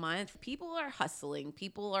Employee of the Month. People are hustling.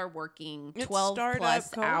 People are working It's 12 startup plus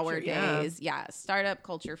culture, hour yeah. days. Yeah, startup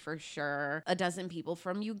culture for sure. A dozen people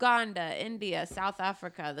from Uganda, India, South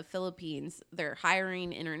Africa, the Philippines. They're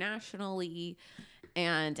hiring internationally.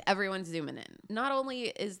 And everyone's zooming in. Not only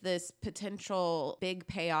is this potential big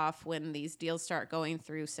payoff when these deals start going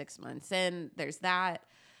through 6 months in, there's that.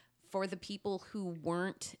 For the people who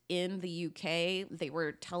weren't in the UK, they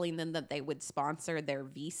were telling them that they would sponsor their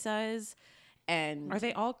visas. And Are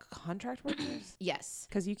they all contract workers? yes.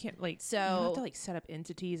 Because you can't you So have to set up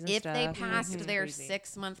entities and if stuff. they Like, passed it's their crazy.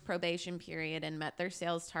 6-month probation period and met their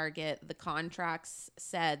sales target, the contracts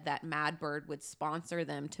said that Madbird would sponsor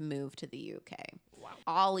them to move to the UK. Wow.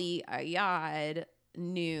 Ali Ayad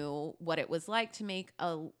knew what it was like to make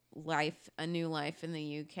a new life in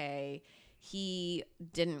the UK. He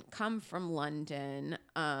didn't come from London,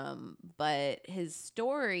 but his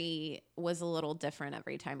story was a little different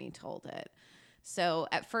every time he told it. So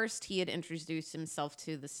at first, he had introduced himself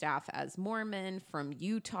to the staff as Mormon from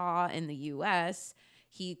Utah in the U.S.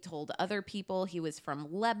 He told other people he was from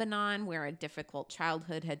Lebanon, where a difficult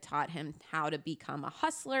childhood had taught him how to become a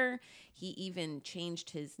hustler. He even changed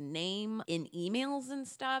his name in emails and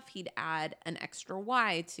stuff. He'd add an extra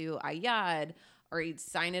Y to Ayad, or he'd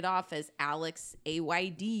sign it off as Alex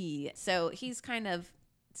AYD. So he's kind of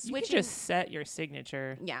You switching. can just set your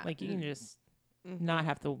signature. Yeah. Like you can just not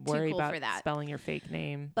have to Too worry cool about for that. spelling your fake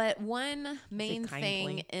name. But one main kindly.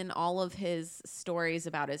 thing in all of his stories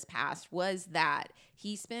about his past was that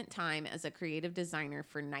he spent time as a creative designer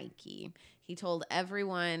for Nike. He told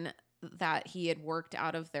everyone that he had worked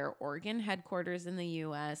out of their Oregon headquarters in the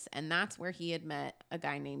U.S., and that's where he had met a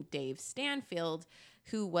guy named Dave Stanfield,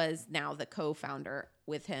 who was now the co-founder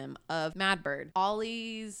with him of Madbird.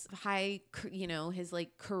 Ollie's his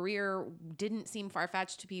career didn't seem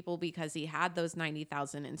far-fetched to people because he had those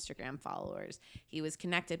 90,000 Instagram followers. He was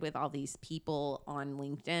connected with all these people on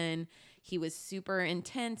LinkedIn. He was super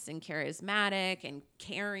intense and charismatic and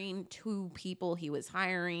caring to people he was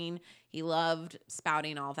hiring. He loved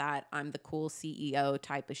spouting all that I'm the cool CEO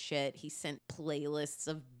type of shit. He sent playlists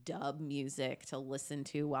of dub music to listen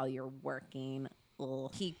to while you're working.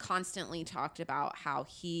 Ugh. He constantly talked about how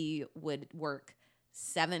he would work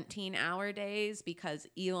 17-hour days because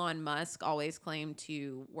Elon Musk always claimed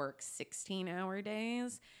to work 16-hour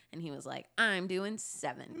days. And he was like, I'm doing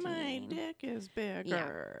 17. My dick is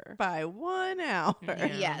bigger by 1 hour. Yeah.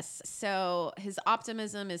 Yes. So his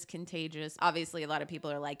optimism is contagious. Obviously, a lot of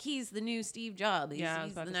people are like, he's the new Steve Jobs. Yeah, I was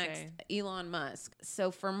He's the about to next say. Elon Musk.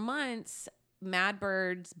 So for months,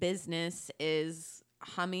 Madbird's business is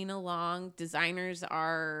humming along. Designers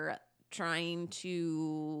are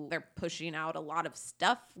they're pushing out a lot of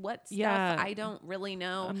stuff. What stuff? Yeah. I don't really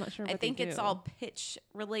know. I'm not sure I what they think it's do. all pitch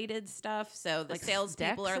related stuff. So the Like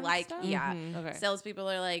salespeople decks are and like, stuff? yeah, Okay. salespeople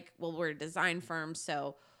are like, well, we're a design firm,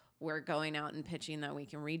 so we're going out and pitching that we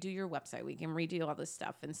can redo your website, we can redo all this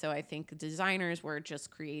stuff. And so I think designers were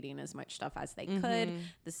just creating as much stuff as they could.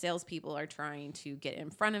 The salespeople are trying to get in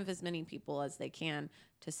front of as many people as they can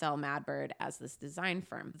to sell Madbird as this design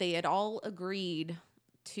firm. They had all agreed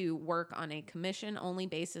to work on a commission-only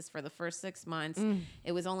basis for the first 6 months.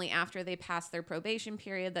 It was only after they passed their probation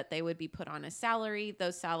period that they would be put on a salary.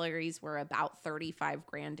 Those salaries were about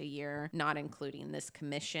 $35,000 a year, not including this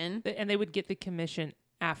commission. And they would get the commission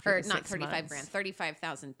after Or the not 6 $35,000, months.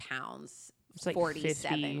 35,000 pounds. It's like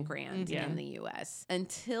 47 50. grand Yeah. in the US.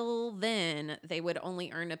 Until then, they would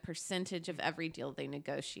only earn a percentage of every deal they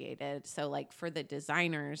negotiated. So like for the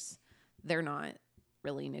designers, they're not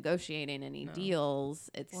really negotiating any deals.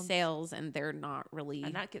 It's sales, and they're not really,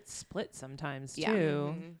 And that gets split sometimes Yeah.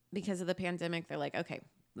 too. because of the pandemic, they're like, okay,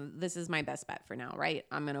 this is my best bet for now, right?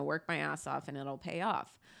 I'm going to work my ass off and it'll pay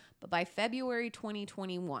off. But by February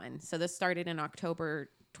 2021, so this started in October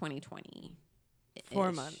 2020.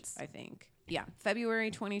 4 months. I think. Yeah. February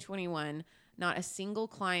 2021, not a single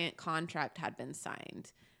client contract had been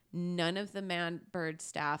signed. None of the Madbird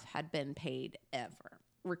staff had been paid ever.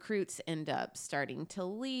 Recruits end up starting to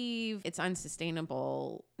leave. It's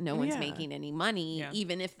unsustainable. No one's Yeah. making any money. Yeah.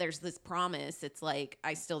 Even if there's this promise, it's like,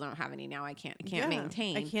 I still don't have any now. I can't Yeah,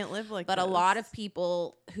 maintain. I can't live like But a this. lot of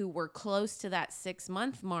people who were close to that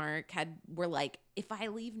 6-month mark were like, if I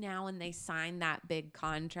leave now and they sign that big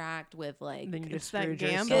contract with like Then you It's just that screwed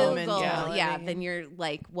gamble yourself. Google, mentality. yeah, then you're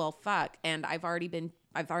like, well, fuck. And I've already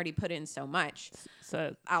put in so much.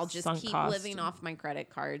 So I'll just sunk keep cost. living off my credit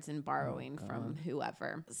cards and borrowing from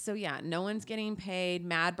whoever. So yeah, no one's getting paid.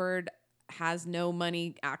 Madbird has no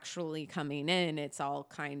money actually coming in. It's all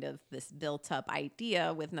kind of this built up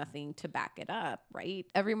idea with nothing to back it up, right?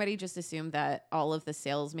 Everybody just assumed that all of the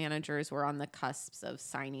sales managers were on the cusps of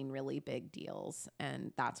signing really big deals,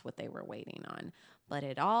 and that's what they were waiting on. But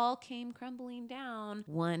it all came crumbling down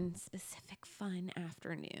one specific fun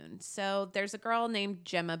afternoon. So there's a girl named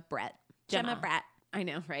Gemma Brett. Gemma Brett. I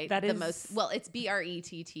know, right? That the is- most, well, it's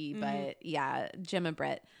Brett, but yeah, Gemma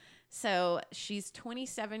Brett. So she's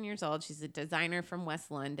 27 years old. She's a designer from West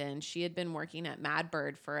London. She had been working at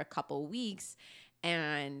Madbird for a couple weeks,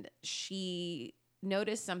 and she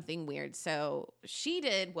noticed something weird. So she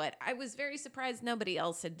did what I was very surprised nobody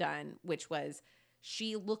else had done, which was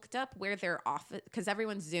she looked up where their office, because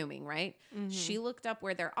everyone's Zooming, right? She looked up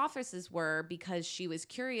where their offices were because she was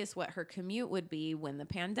curious what her commute would be when the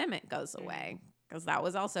pandemic goes away. Because that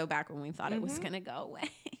was also back when we thought it was going to go away.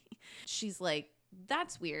 She's like,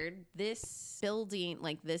 that's weird. This building,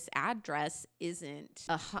 like this address isn't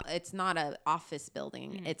it's not a office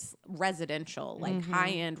building. It's residential, like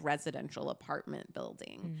high-end residential apartment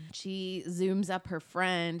building. She zooms up her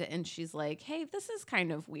friend and she's like, hey, this is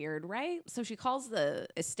kind of weird, right? So she calls the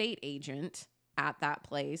estate agent at that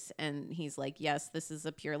place and he's like, yes, this is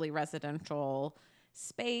a purely residential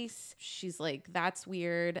space. She's like, that's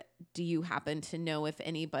weird. Do you happen to know if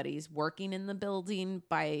anybody's working in the building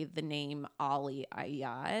by the name Ali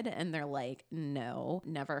Ayad? And they're like, no,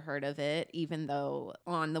 never heard of it. Even though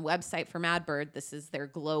on the website for Madbird, this is their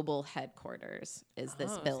global headquarters, is this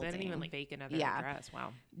So building. they didn't even like fake another Yeah. address.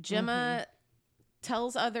 Wow. Gemma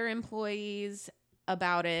tells other employees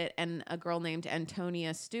about it, and a girl named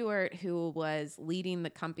Antonia Stewart, who was leading the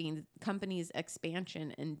company's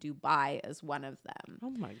expansion in Dubai, as one of them.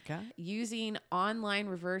 Oh my God. Using online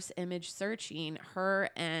reverse image searching, her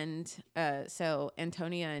and so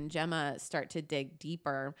Antonia and Gemma start to dig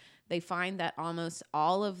deeper. They find that almost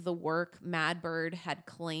all of the work Madbird had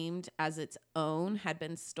claimed as its own had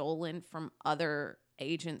been stolen from other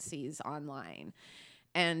agencies online.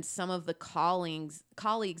 And some of the colleagues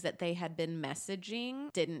that they had been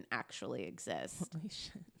messaging didn't actually exist. Holy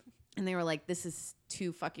shit. And they were like, this is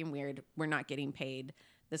too fucking weird. We're not getting paid.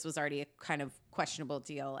 This was already a kind of questionable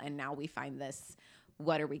deal. And now we find this.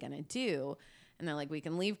 what are we going to do? And they're like, we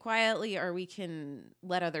can leave quietly or we can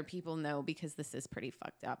let other people know because this is pretty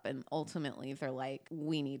fucked up. And ultimately, they're like,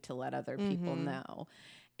 we need to let other people know.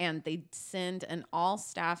 And they send an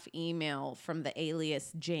all-staff email from the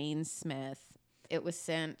alias Jane Smith. It was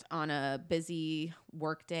sent on a busy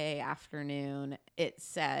workday afternoon. It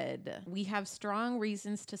said, we have strong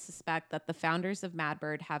reasons to suspect that the founders of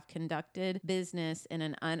Madbird have conducted business in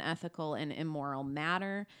an unethical and immoral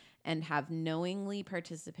manner and have knowingly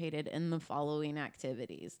participated in the following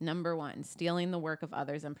activities. Number 1, stealing the work of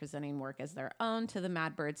others and presenting work as their own to the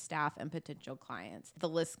Madbird staff and potential clients. The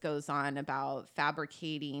list goes on about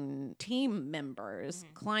fabricating team members,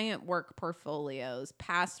 client work portfolios,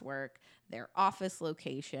 past work, their office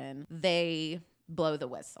location. They blow the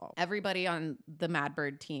whistle. Everybody on the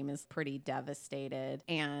Madbird team is pretty devastated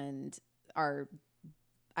and are,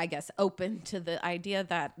 I guess, open to the idea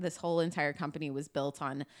that this whole entire company was built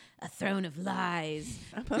on a throne of lies.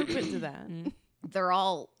 I'm open to that. They're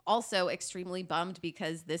all also extremely bummed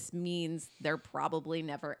because this means they're probably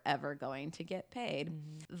never, ever going to get paid.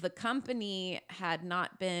 The company had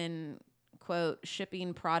not been, quote,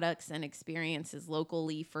 shipping products and experiences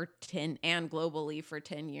locally for 10 and globally for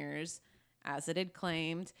 10 years, as it had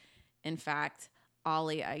claimed. In fact,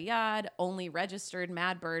 Ali Ayad only registered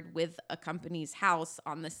Madbird with a company's house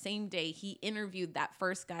on the same day he interviewed that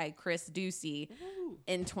first guy, Chris Ducey,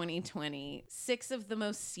 in 2020. 6 of the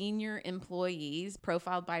most senior employees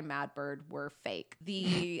profiled by Madbird were fake.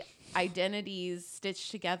 The identities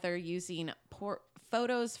stitched together using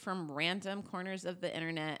photos from random corners of the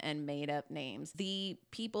internet and made up names. The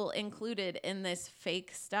people included in this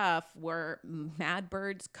fake stuff were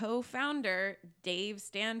Madbird's co-founder, Dave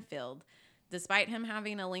Stanfield. Despite him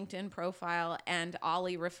having a LinkedIn profile and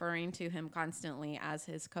Ollie referring to him constantly as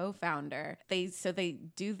his co-founder, they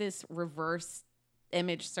do this reverse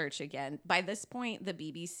image search again. By this point, the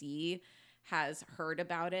BBC has heard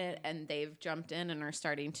about it and they've jumped in and are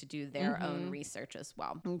starting to do their own research as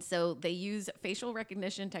well. And so they use facial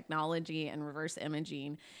recognition technology and reverse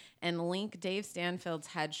imaging and link Dave Stanfield's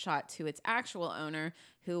headshot to its actual owner,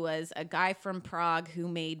 who was a guy from Prague who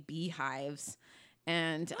made beehives.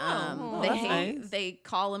 And they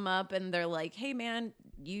call him up and they're like, hey, man,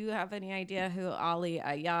 you have any idea who Ali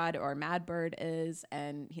Ayad or Madbird is?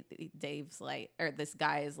 And Dave's like, or this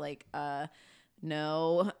guy is like,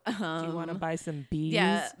 no. Do you want to buy some bees?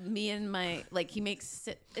 Yeah, me and my, like, he makes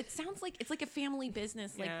it sounds like it's like a family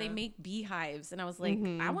business. Like they make beehives. And I was like,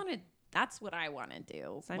 that's what I want to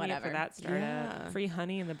do. Sign me up for that startup. Yeah. Free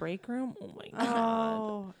honey in the break room. Oh my God.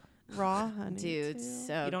 Oh, raw honey. Dude, too.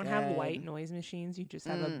 so You don't have white noise machines. You just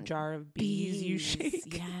have a jar of bees you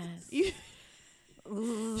shake. Yes.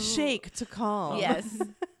 Shake to calm. Yes.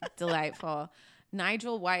 Delightful.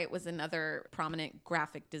 Nigel White was another prominent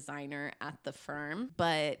graphic designer at the firm,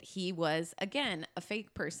 but he was, again, a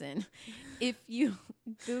fake person. If you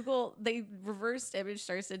Google, they reversed image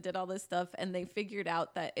searched and did all this stuff, and they figured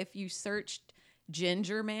out that if you searched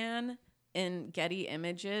Ginger Man in Getty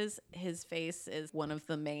Images, his face is one of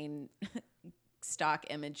the main stock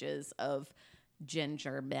images of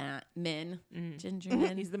ginger men. Ginger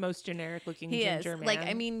men. He's the most generic looking He ginger is. man. Like,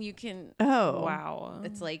 I mean, you can. Oh. Wow.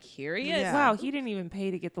 It's like, here he is. Yeah. Wow, he didn't even pay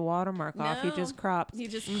to get the watermark off. He No. just cropped. He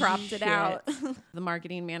just cropped it out. The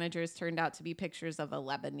marketing managers turned out to be pictures of a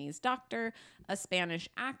Lebanese doctor, a Spanish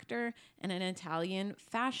actor, and an Italian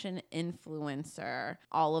fashion influencer.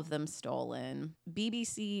 All of them stolen.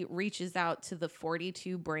 BBC reaches out to the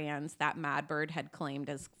 42 brands that Madbird had claimed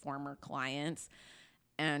as former clients.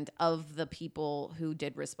 And of the people who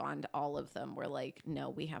did respond, all of them were like,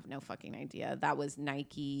 no, we have no fucking idea. That was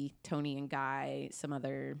Nike, Tony and Guy, some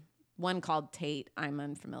other one called Tate. I'm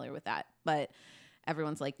unfamiliar with that. But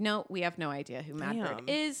everyone's like, no, we have no idea who Madbird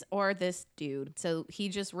is or this dude. So he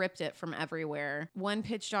just ripped it from everywhere. One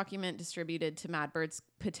pitch document distributed to Madbird's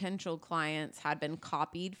potential clients had been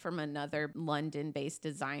copied from another London-based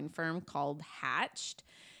design firm called Hatched.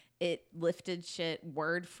 It lifted shit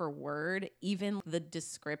word for word. Even the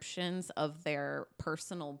descriptions of their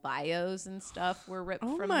personal bios and stuff were ripped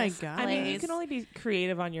from my this God. I mean, you place. can only be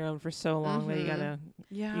creative on your own for so long that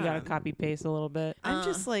you gotta copy paste a little bit. I'm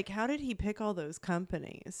just like, how did he pick all those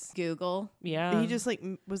companies? Google. Yeah, He just like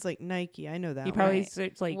was like Nike. I know that. he probably Right.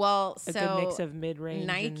 searched like Well, a so good mix of mid range.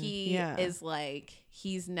 Nike Yeah. is like,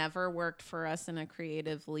 he's never worked for us in a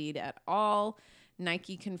creative lead at all.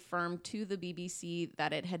 Nike confirmed to the BBC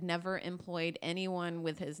that it had never employed anyone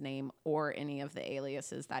with his name or any of the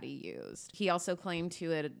aliases that he used. He also claimed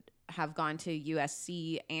to have gone to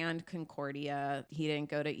USC and Concordia. He didn't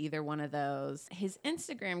go to either one of those. His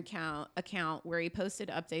Instagram account where he posted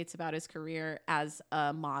updates about his career as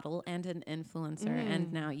a model and an influencer,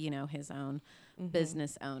 and now, you know, his own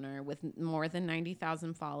business owner with more than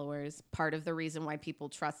 90,000 followers. Part of the reason why people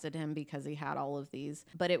trusted him because he had all of these,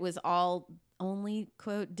 but it was all only,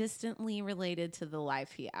 quote, distantly related to the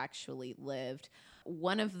life he actually lived.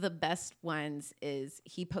 One of the best ones is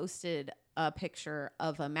he posted a picture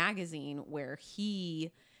of a magazine where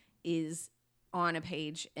he is on a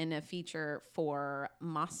page in a feature for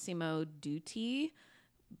Massimo Dutti,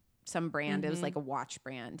 some brand. It was like a watch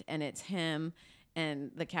brand, and it's him.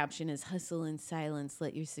 And the caption is, "Hustle in silence,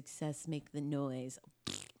 let your success make the noise."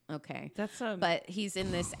 Okay. That's But he's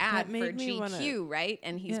in this ad for made me GQ, right?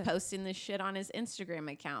 And he's Yeah. posting this shit on his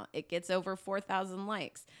Instagram account. It gets over 4,000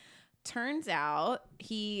 likes. Turns out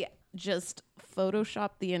he just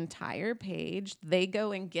photoshopped the entire page. They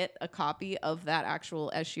go and get a copy of that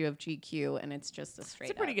actual issue of GQ, and it's just a straight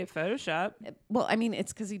it's a pretty up. good Photoshop. Well, I mean,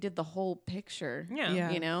 it's because he did the whole picture. Yeah.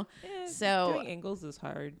 Yeah. You know? Eh, So- doing angles is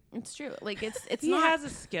hard. It's true. Like, it's He not. has a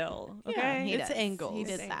skill. Okay. he It's does. angles. He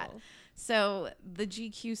It's did that. angles. So the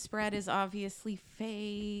GQ spread is obviously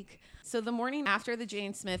fake. So the morning after the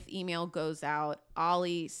Jane Smith email goes out,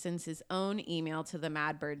 Ollie sends his own email to the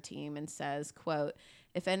Madbird team and says, quote,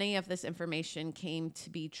 "If any of this information came to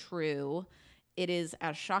be true, it is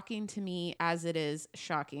as shocking to me as it is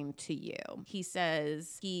shocking to you." He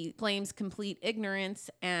says he claims complete ignorance,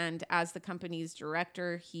 and as the company's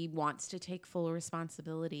director, he wants to take full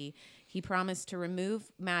responsibility. He promised to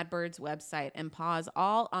remove Madbird's website and pause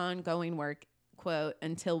all ongoing work, quote,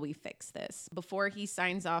 "until we fix this." Before he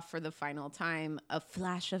signs off for the final time, a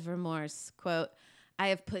flash of remorse, quote, "I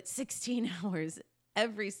have put 16 hours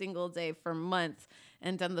every single day for months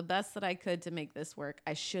and done the best that I could to make this work.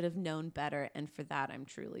 I should have known better, and for that, I'm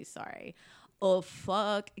truly sorry." Oh,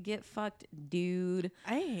 fuck. Get fucked, dude.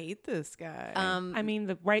 I hate this guy. I mean,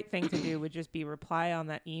 the right thing to do would just be reply on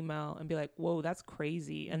that email and be like, "Whoa, that's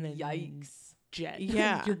crazy," and then Yikes. jet.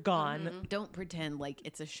 Yeah. You're gone. Don't pretend like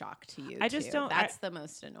it's a shock to you. I just too. don't- That's the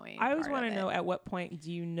most annoying. I always want to know at what point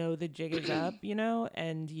do you know the jig is up, you know,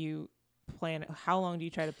 and you plan how long do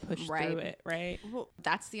you try to push Right. through it, right? well,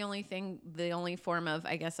 That's the only thing, the only form of,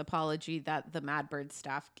 I guess, apology that the Madbird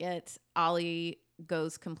staff gets. Ollie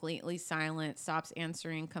goes completely silent, stops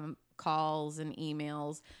answering calls and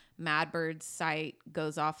emails. Madbird's site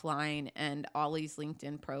goes offline, and Ollie's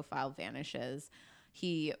LinkedIn profile vanishes.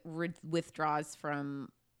 He withdraws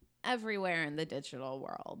from everywhere in the digital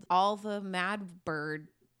world. All the Madbird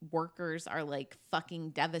workers are like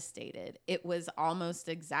fucking devastated. It was almost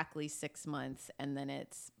exactly 6 months, and then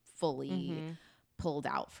it's fully pulled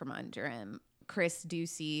out from under him. Chris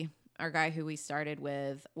Ducey, our guy who we started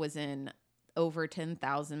with, was in over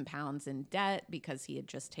 10,000 pounds in debt because he had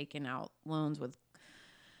just taken out loans with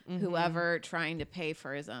whoever trying to pay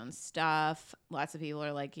for his own stuff. Lots of people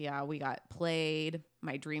are like, "Yeah, we got played.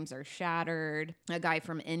 My dreams are shattered." A guy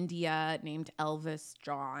from India named Elvis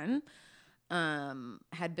John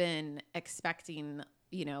had been expecting,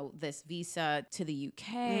 you know, this visa to the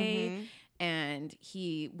UK. And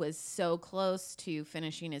he was so close to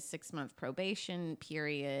finishing his 6-month probation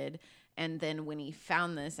period. And then when he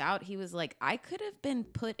found this out, he was like, "I could have been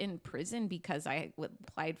put in prison because I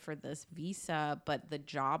applied for this visa, but the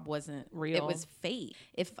job wasn't real. It was fake.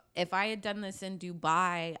 If I had done this in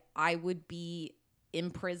Dubai, I would be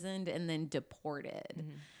imprisoned and then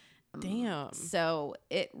deported." damn. So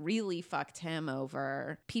it really fucked him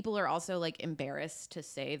over. People are also like embarrassed to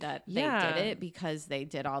say that they Yeah. did it because they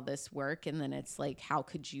did all this work, and then it's like, how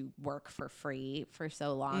could you work for free for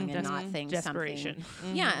so long and not think Desperation.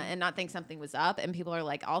 something? Yeah, and not think something was up. And people are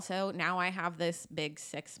like, also now I have this big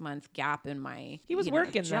 6-month gap in my He was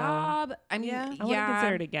working, though. job. I mean, Yeah. I wouldn't yeah,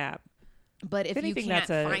 consider it a gap. but if you anything, can't that's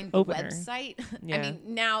a find the opener. website, I Yeah.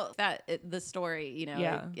 mean, now that the story, you know,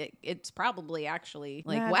 Yeah. it's probably actually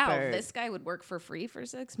like, Mad wow, Bird. this guy would work for free for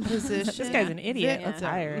 6 months. Position. This guy's an idiot. Yeah. Let's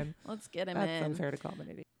hire him. Let's get him That's in. unfair to call him an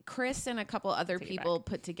idiot. Chris and a couple other Take it people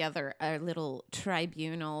put together a little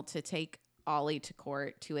tribunal to take Ollie to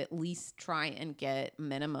court to at least try and get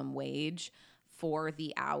minimum wage for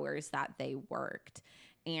the hours that they worked.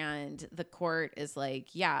 And the court is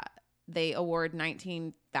like, yeah, they award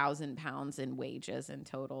 19,000 pounds in wages in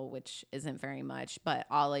total, which isn't very much, but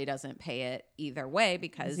Ollie doesn't pay it either way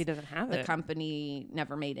because He doesn't have the it. company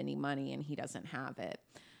never made any money and he doesn't have it.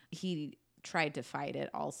 He tried to fight it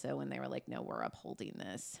also, and they were like, "No, we're upholding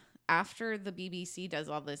this." After the BBC does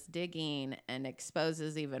all this digging and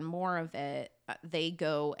exposes even more of it, they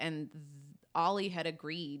go and Ollie had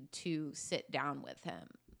agreed to sit down with him.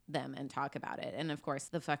 them and talk about it. And of course,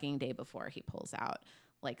 the fucking day before, he pulls out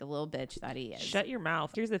like a little bitch that he is. Shut your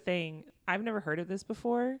mouth. Here's the thing. I've never heard of this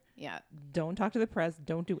before. Yeah. Don't talk to the press.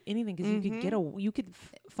 Don't do anything because you could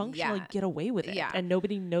functionally Yeah. get away with it. Yeah. And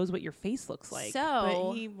nobody knows what your face looks like.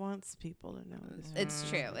 So But he wants people to know this. it's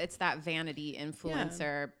true. It's that vanity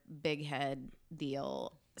influencer big head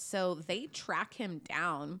deal. So they track him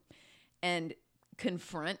down and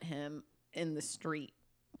confront him in the street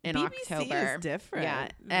in BBC October. is different. Yeah.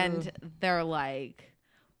 And they're like,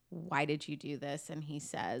 why did you do this? And he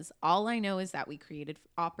says, all I know is that we created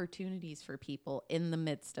opportunities for people in the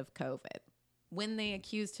midst of COVID. When they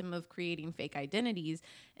accused him of creating fake identities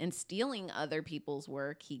and stealing other people's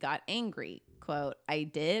work, he got angry. Quote, I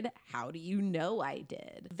did. How do you know I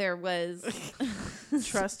did? There was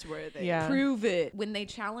Trustworthy. Yeah. prove it. When they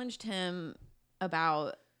challenged him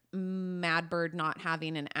about Mad Bird not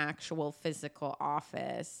having an actual physical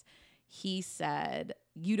office, he said,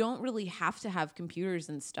 you don't really have to have computers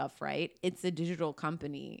and stuff, right? It's a digital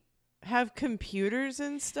company. Have computers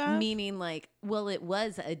and stuff. Meaning like, well, it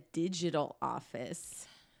was a digital office.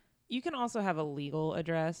 You can also have a legal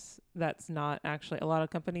address that's not actually, a lot of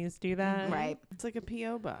companies do that. Right. It's like a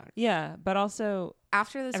PO box. Yeah. But also,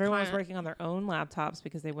 After this, everyone was working on their own laptops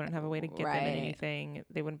because they wouldn't have a way to get them Right. anything.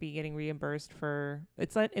 They wouldn't be getting reimbursed for,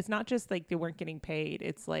 it's like, it's not just like they weren't getting paid.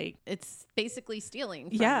 It's like, It's basically stealing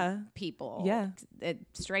from Yeah. people. Yeah. It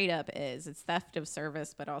straight up is. It's theft of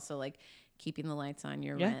service, but also like keeping the lights on,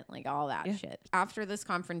 your Yeah. rent, like all that Yeah. shit. After this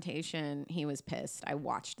confrontation, he was pissed. I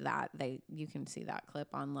watched that. You can see that clip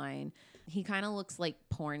online. He kind of looks like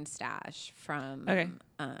Porn Stash from Okay.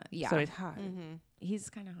 yeah. so it's hot. He's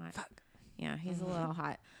kind of hot. Yeah, he's a little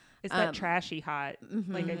hot. It's that trashy hot.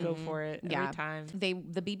 Like I go for it Yeah. every time.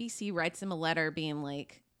 The BBC writes him a letter being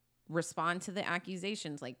like, respond to the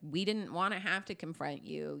accusations. Like, we didn't want to have to confront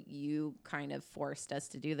you. You kind of forced us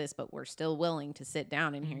to do this, but we're still willing to sit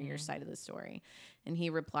down and hear your side of the story. And he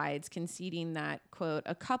replied, conceding that, quote,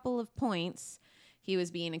 a couple of points he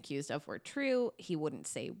was being accused of were true. He wouldn't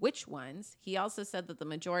say which ones. He also said that the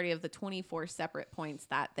majority of the 24 separate points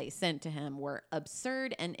that they sent to him were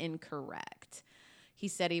absurd and incorrect. He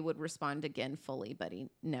said he would respond again fully, but he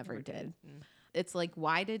never did. It's like,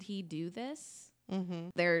 why did he do this?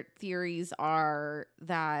 Their theories are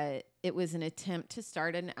that it was an attempt to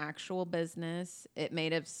start an actual business. It may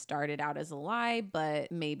have started out as a lie,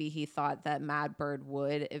 but maybe he thought that Mad Bird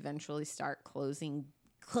would eventually start closing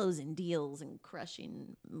deals and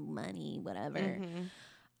crushing money, whatever.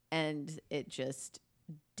 And it just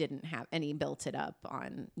didn't have, and he built it up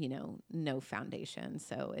on, no foundation.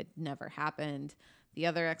 So it never happened. The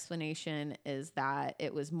other explanation is that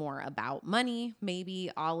it was more about money. Maybe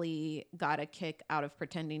Ollie got a kick out of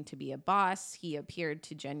pretending to be a boss. He appeared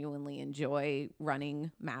to genuinely enjoy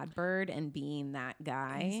running Mad Bird and being that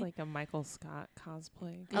guy. It's like a Michael Scott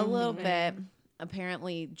cosplay. A little bit.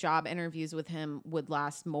 Apparently, job interviews with him would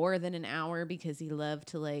last more than an hour because he loved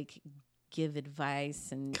to like give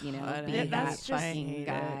advice and be God, that that's just- fucking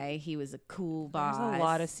guy. He was a cool boss. There's a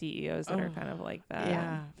lot of CEOs that are kind of like that.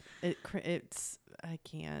 Yeah. It's I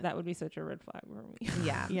can't. That would be such a red flag for me.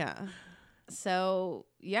 Yeah. Yeah. So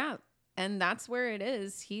yeah, and that's where it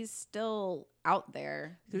is. He's still out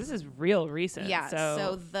there. This is real recent. Yeah.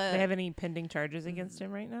 So they have any pending charges against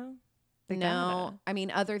him right now? They no, gotta. I mean,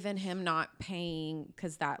 other than him not paying,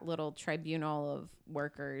 because that little tribunal of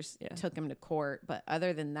workers Yeah. took him to court. But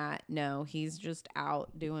other than that, no, he's just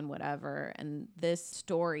out doing whatever. And this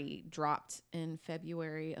story dropped in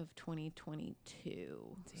February of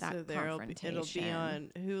 2022. That So it'll be confrontation.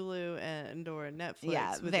 on Hulu and or Netflix.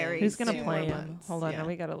 Yeah, within very Who's gonna 2 play more him? months. Hold on, Yeah. now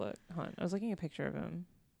we gotta look. Hold on. I was looking at a picture of him.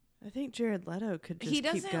 I think Jared Leto could just He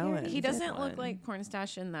keep going. He He did doesn't look one. like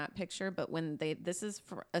Pornstache in that picture, but when this is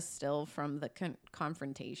for a still from the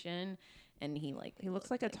confrontation, and he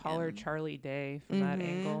Looks like a taller him. Charlie Day from that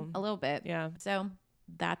angle. a little bit. Yeah, So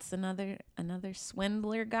that's another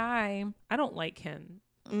swindler guy. I don't like him.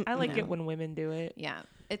 I like it when women do it. Yeah,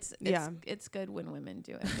 it's good when women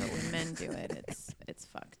do it, but when men do it, it's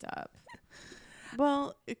fucked up.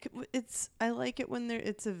 Well, I like it when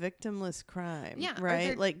it's a victimless crime. Yeah, or right.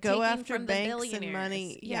 they're Like go taking after from the banks and billionaires.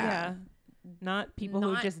 money. Yeah. Not people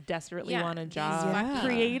who Not- just desperately yeah, want a these job. fucking-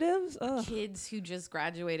 Creatives. Ugh. Kids who just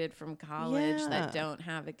graduated from college Yeah. that don't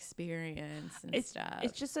have experience and stuff.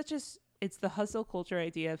 It's just it's the hustle culture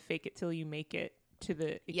idea of fake it till you make it to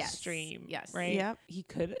the Yes. extreme. Yes. Right. Yep. He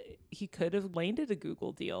could have landed a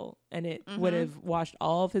Google deal and it Mm-hmm. would have washed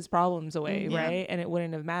all of his problems away. Mhm. Right. And it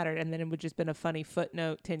wouldn't have mattered. And then it would just been a funny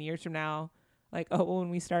footnote 10 years from now. Like, oh, when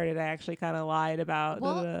we started, I actually kind of lied about.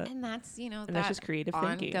 well, da, da, da. and that's And that that's just creative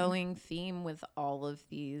thinking. ongoing theme with all of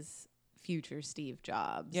these future Steve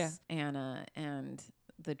Jobs, Yeah. Anna and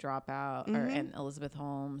the Dropout, and Elizabeth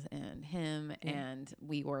Holmes and him and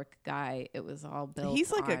WeWork guy. It was all built.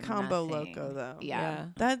 He's like a on combo nothing. loco, though. Yeah.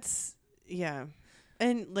 That's, yeah.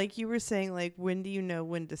 And like you were saying, like, when do you know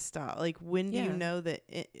when to stop? Like, when do you know that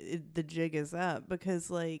the jig is up? Because,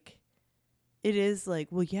 like, it is like,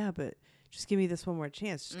 well, yeah, but just give me this one more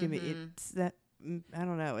chance. Just give me, it's that, I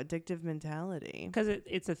don't know, addictive mentality. Because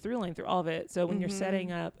it's a through line through all of it. So when you're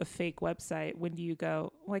setting up a fake website, when do you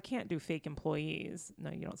go, well, I can't do fake employees? No,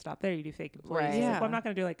 you don't stop there. You do fake employees. Right. It's like, Yeah. well, I'm not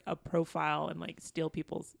going to do like a profile and like steal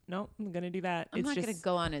people's. No, I'm going to do that. I'm it's not just going to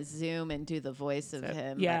go on a Zoom and do the voice of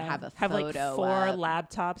him. Yeah, and have a have photo like 4 up.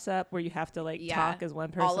 laptops up where you have to like Yeah. talk as one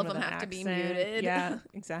person. All of with them an have to be accent. muted. Yeah,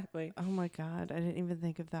 exactly. Oh my God. I didn't even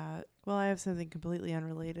think of that. Well, I have something completely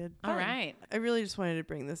unrelated. All right. I really just wanted to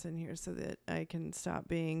bring this in here so that I can stop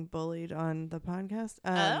being bullied on the podcast.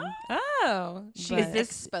 Oh, She But-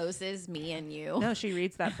 exposes me and you. no, she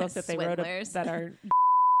reads that book that they wrote Swindlers. that are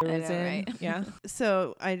I was know, in. right? Yeah,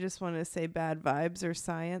 So I just want to say bad vibes are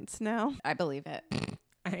science now. I believe it.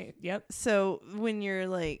 yep. So when you're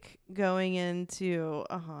like going into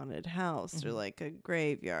a haunted house or like a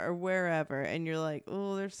graveyard or wherever, and you're like,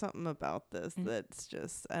 oh, there's something about this that's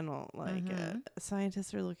just, I don't like it.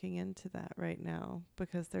 Scientists are looking into that right now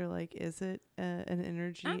because they're like, is it an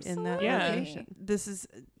energy in that Yeah. location? This is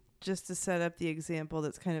just to set up the example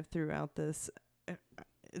that's kind of throughout this.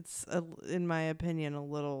 It's, in my opinion, a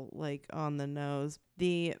little like on the nose.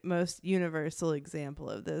 The most universal example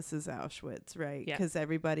of this is Auschwitz, right? Yeah. Because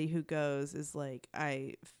everybody who goes is like,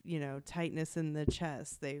 tightness in the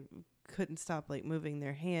chest. They couldn't stop like moving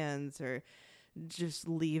their hands or just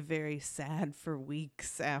leave very sad for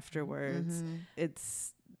weeks afterwards.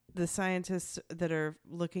 It's the scientists that are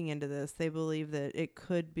looking into this. They believe that it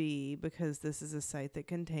could be because this is a site that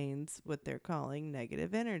contains what they're calling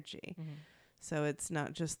negative energy. So it's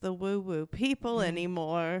not just the woo-woo people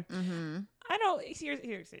anymore. I don't.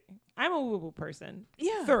 Here's I'm a woo-woo person.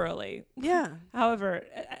 Yeah. Thoroughly. Yeah. However,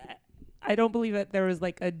 I don't believe that there was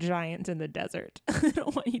like a giant in the desert. I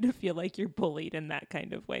don't want you to feel like you're bullied in that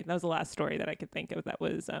kind of way. That was the last story that I could think of that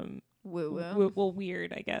was Woo woo. well,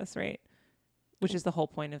 weird, I guess, right? Which is the whole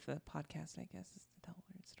point of the podcast, I guess, is to tell a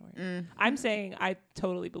weird story. I'm saying I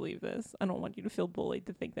totally believe this. I don't want you to feel bullied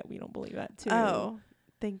to think that we don't believe that too. Oh,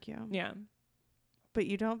 thank you. Yeah. But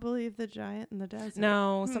you don't believe the giant in the desert?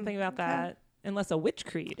 No, something about okay. that. Unless a witch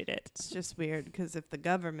created it. It's just weird because if the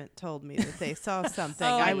government told me that they saw something,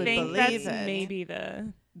 Oh, I would think believe that's it. maybe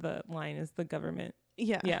the line is the government.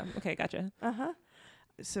 Yeah. Yeah. Okay. Gotcha. Uh-huh.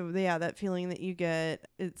 So yeah, that feeling that you get,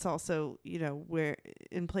 it's also, where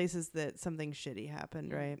in places that something shitty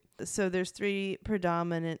happened, right? So there's 3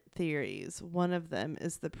 predominant theories. One of them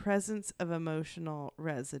is the presence of emotional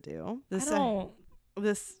residue. I don't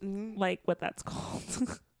This like what that's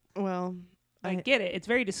called. well, I get it. It's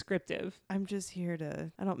very descriptive. I'm just here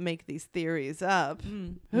to, I don't make these theories up.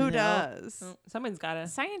 Mm. Who No. does? Well, someone's got to.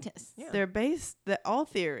 Scientists. Yeah. They're based, that all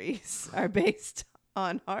theories are based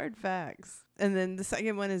on hard facts. And then the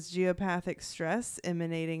second one is geopathic stress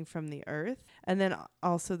emanating from the earth. And then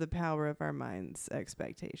also the power of our mind's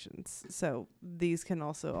expectations. So these can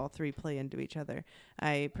also all 3 play into each other.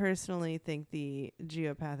 I personally think the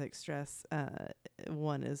geopathic stress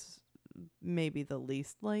one is maybe the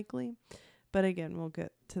least likely. But again, we'll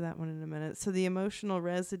get to that one in a minute. So the emotional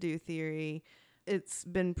residue theory, it's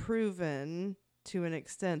been proven to an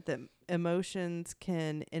extent that emotions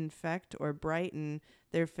can infect or brighten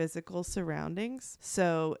their physical surroundings.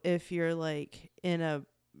 So if you're like in a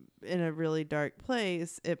really dark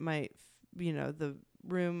place, it might, the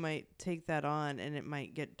room might take that on and it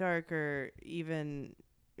might get darker, even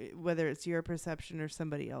whether it's your perception or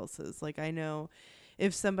somebody else's. Like I know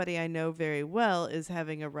if somebody I know very well is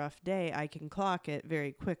having a rough day, I can clock it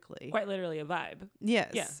very quickly. Quite literally a vibe.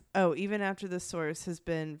 Yes. Yeah. Oh, even after the source has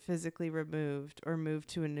been physically removed or moved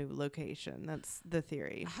to a new location. That's the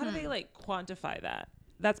theory. How do they like quantify that?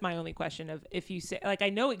 That's my only question of if you say, like, I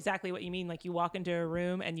know exactly what you mean. Like you walk into a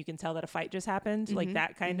room and you can tell that a fight just happened, like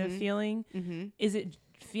that kind of feeling. Mm-hmm. Is it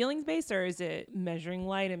feelings based or is it measuring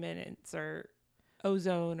light emitted or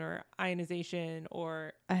ozone or ionization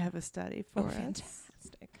or? I have a study for us.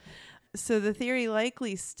 Fantastic. So the theory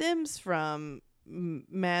likely stems from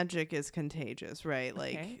magic is contagious, right?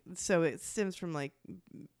 Like, Okay. so it stems from like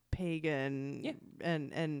pagan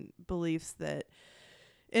and beliefs that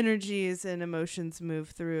energies and emotions move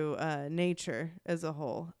through nature as a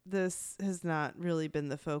whole. This has not really been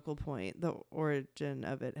the focal point. The origin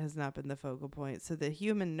of it has not been the focal point. So the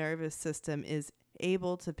human nervous system is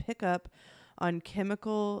able to pick up on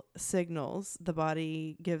chemical signals the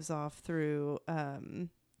body gives off through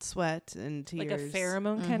sweat and tears. Like a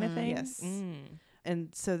pheromone kind of thing? Yes. Mm.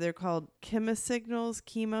 And so they're called chemosignals.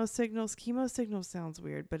 Chemosignals sounds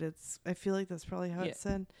weird, but I feel like that's probably how Yeah. it's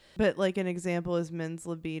said. But like an example is men's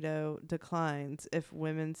libido declines if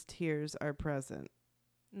women's tears are present.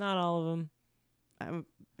 Not all of them.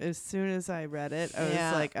 As soon as I read it, I was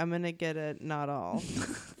Yeah. like, I'm going to get a not all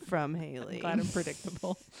from Haley. Glad I'm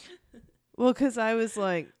predictable. Well, because I was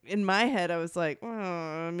like, in my head, I was like, oh,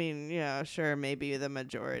 I mean, yeah, sure, maybe the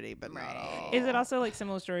majority, but not all. Is it also like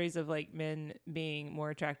similar stories of like men being more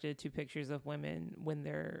attracted to pictures of women when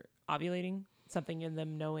they're ovulating? Something in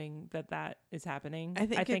them knowing that is happening? I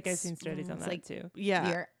think I've it's- seen studies on it's that like too. Yeah.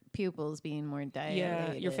 Your pupils being more dilated.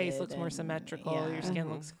 Yeah, your face looks more and- symmetrical. yeah. Your skin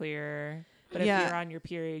Mhm. looks clear. But if Yeah. you're on your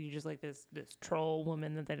period, you're just like this troll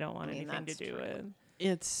woman that they don't want I mean, anything to that's do true. with.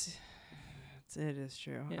 It is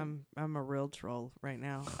true. Yeah. I'm a real troll right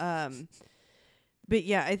now. But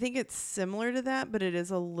yeah, I think it's similar to that, but it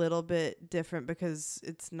is a little bit different because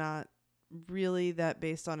it's not really that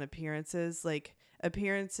based on appearances. Like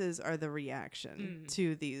appearances are the reaction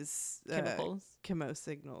to these Chemicals.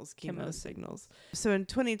 chemosignals. So in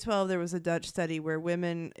 2012, there was a Dutch study where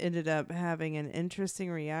women ended up having an interesting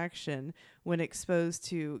reaction when exposed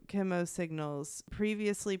to chemosignals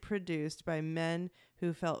previously produced by men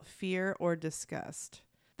who felt fear or disgust.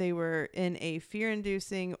 They were in a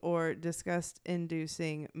fear-inducing or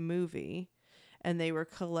disgust-inducing movie, and they were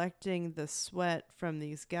collecting the sweat from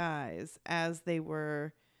these guys as they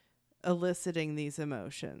were eliciting these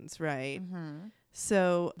emotions, right? Mm-hmm.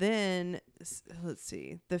 So then, let's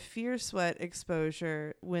see, the fear sweat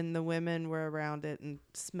exposure, when the women were around it and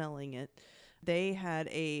smelling it, they had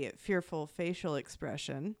a fearful facial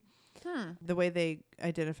expression. The way they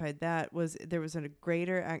identified that was there was a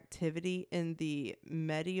greater activity in the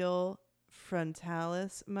medial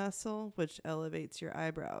frontalis muscle, which elevates your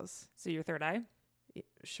eyebrows. So your third eye?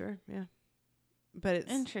 Sure, yeah. But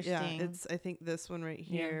it's Interesting. Yeah, it's I think this one right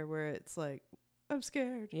here where it's like, I'm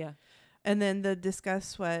scared. Yeah. And then the disgust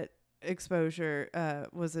sweat exposure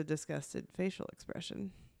was a disgusted facial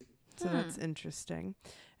expression. So that's interesting.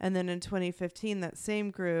 And then in 2015, that same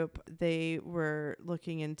group, they were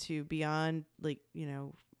looking into beyond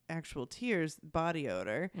actual tears, body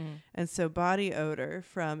odor. And so body odor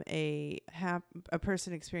from a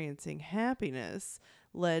person experiencing happiness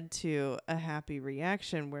led to a happy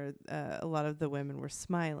reaction where a lot of the women were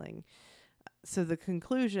smiling. So the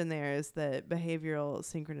conclusion there is that behavioral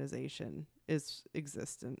synchronization is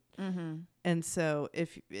existent. Mm-hmm. And so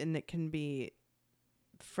it can be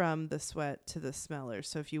from the sweat to the smeller.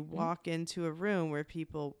 So if you walk into a room where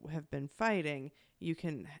people have been fighting,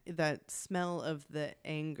 that smell of the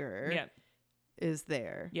anger is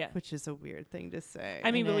there, which is a weird thing to say.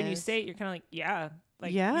 I mean, but when you is. say it, you're kind of like, yeah.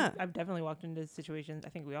 Like, Yeah. I've definitely walked into situations, I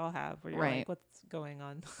think we all have, where you're Right. like, what's going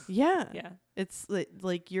on? Yeah. Yeah. It's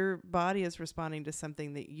like your body is responding to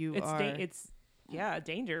something that you It's are.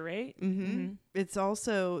 danger, right? Mm-hmm. It's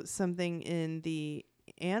also something in the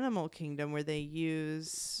animal kingdom where they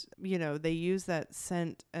use that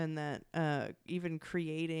scent and that even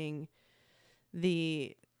creating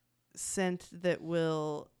the scent that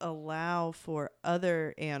will allow for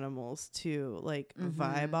other animals to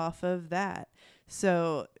vibe off of that.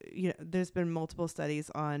 So, there's been multiple studies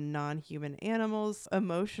on non-human animals'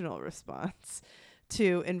 emotional response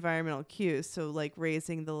to environmental cues. So like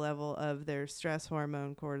raising the level of their stress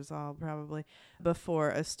hormone, cortisol, probably before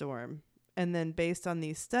a storm. And then based on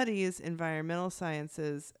these studies, environmental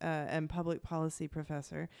sciences and public policy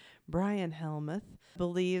professor Brian Helmuth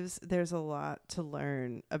believes there's a lot to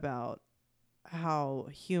learn about how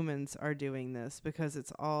humans are doing this because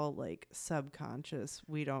it's all like subconscious.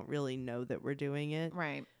 We don't really know that we're doing it.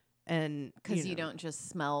 Right. And Because you don't just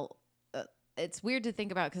smell. It's weird to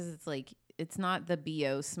think about because it's like, it's not the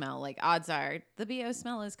BO smell. Like odds are the BO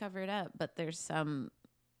smell is covered up, but there's some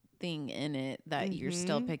thing in it that you're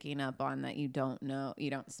still picking up on that you don't know.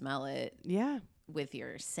 You don't smell it with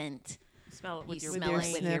your scent. Smell it with You your smell it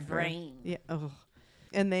brain. with your sniffer. brain. Yeah. Oh.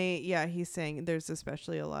 And he's saying there's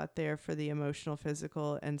especially a lot there for the emotional,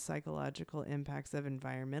 physical, and psychological impacts of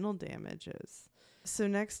environmental damages. So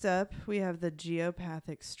next up, we have the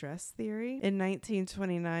geopathic stress theory. In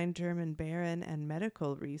 1929, German baron and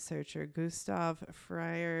medical researcher Gustav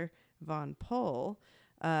Freyer von Pohl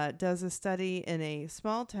does a study in a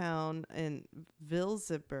small town in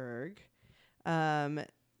Vilseburg.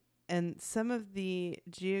 And some of the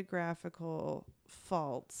geographical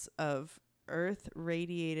faults of Earth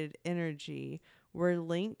radiated energy were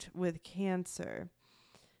linked with cancer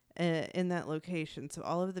in that location. So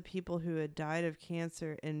all of the people who had died of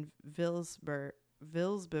cancer in Vilsbiburg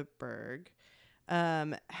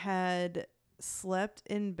had slept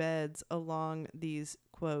in beds along these,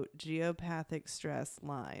 quote, geopathic stress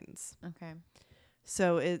lines. Okay.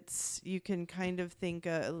 So you can kind of think,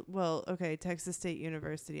 Texas State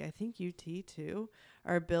University, I think UT too,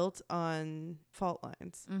 are built on fault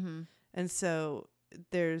lines. Mm-hmm. And so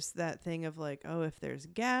there's that thing of like, oh, if there's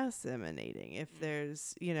gas emanating, if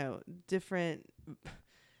there's, different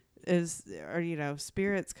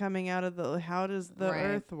spirits coming out of how does the Right.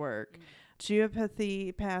 earth work?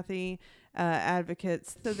 Geopathy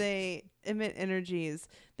advocates, so they emit energies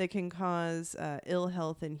that can cause ill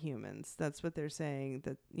health in humans. That's what they're saying,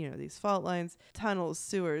 that these fault lines, tunnels,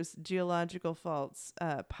 sewers, geological faults,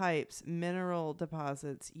 pipes, mineral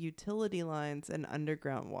deposits, utility lines, and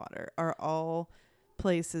underground water are all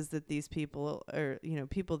places that these people are,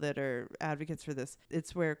 people that are advocates for this,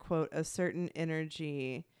 it's where, quote, a certain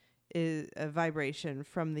energy is a vibration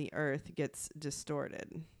from the earth gets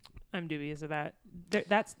distorted. I'm dubious of that.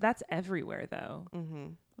 That's everywhere though. Mm-hmm.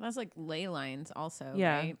 That's like ley lines also,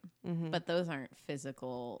 Yeah. right? Mm-hmm. But those aren't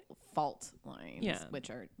physical fault lines, Yeah. which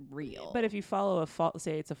are real. But if you follow a fault,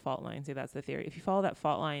 say it's a fault line, say that's the theory. If you follow that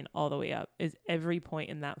fault line all the way up, is every point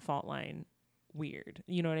in that fault line weird?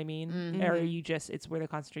 You know what I mean? Mhm. Or are you it's where the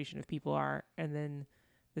concentration of people are, and then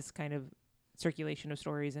this kind of circulation of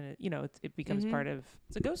stories, and it becomes Mhm. part of,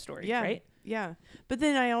 it's a ghost story, Yeah. right? Yeah. But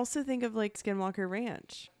then I also think of like Skinwalker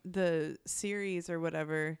Ranch, the series or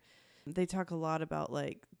whatever. They talk a lot about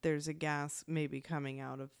like there's a gas maybe coming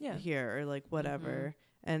out of Yeah. here or like whatever.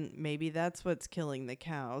 And maybe that's what's killing the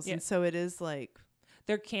cows. Yeah. And so it is like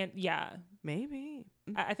There can't, maybe.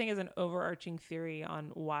 I think as an overarching theory on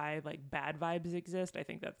why like bad vibes exist, I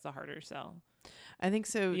think that's a harder sell. I think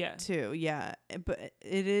so Yeah. too. Yeah. But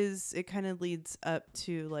it kind of leads up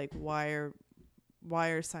to like why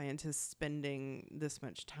are scientists spending this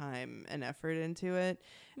much time and effort into it?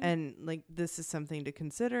 And like this is something to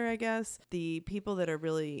consider, I guess. The people that are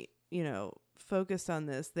really, focused on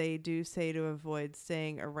this, they do say to avoid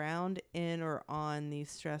staying around, in, or on these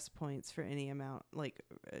stress points for any amount, like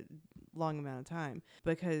a long amount of time,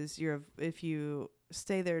 because if you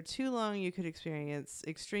stay there too long, you could experience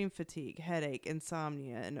extreme fatigue, headache,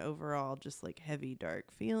 insomnia, and overall just like heavy,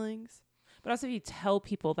 dark feelings. But also if you tell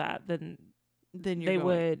people that, then Then they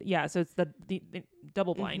would, so it's the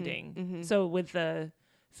double Mhm, blinding. mhm. So with the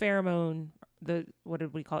pheromone, what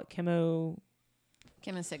did we call it?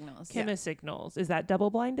 Chemosignals. Chemosignals. Is that double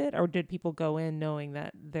blinded, or did people go in knowing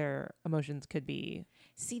that their emotions could be?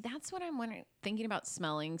 See, that's what I'm wondering. Thinking about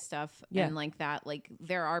smelling stuff Yeah. and like that, like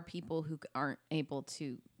there are people who aren't able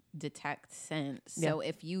to detect scent. So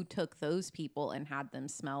if you took those people and had them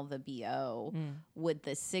smell the BO, would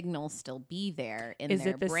the signal still be there in Is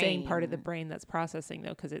their it the brain? same part of the brain that's processing though?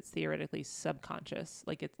 Because it's theoretically subconscious.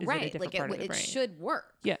 Like is it a right? different Like part of the it brain? should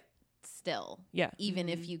work. Yeah. Still. Yeah. Even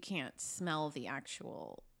if you can't smell the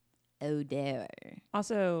actual odor.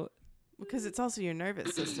 Also, Because it's also your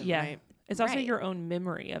nervous system, yeah, right? it's also Right. your own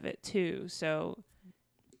memory of it too. So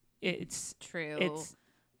it's True. it's.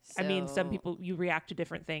 I mean, some So- people, you react to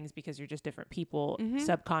different things because you're just different people Mhm.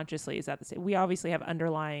 subconsciously. Is that the same? We obviously have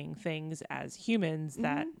underlying things as humans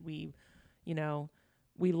that we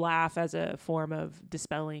laugh as a form of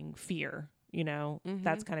dispelling fear,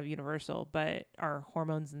 that's kind of universal, but our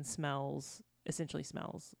hormones and smells,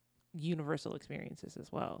 universal experiences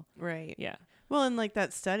as well. Right. Yeah. Well, and like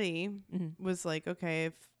that study Mm-hmm. was like, okay,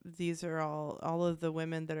 if these are all of the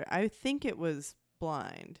women that are, I think it was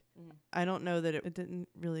blind. Mhm. I don't know that it didn't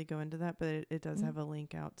really go into that, but it does Mhm. have a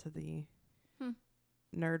link out to the Hmm.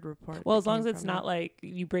 nerd report. Well, that as long came as it's from not it. like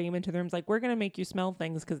you bring them into the rooms, like we're going to make you smell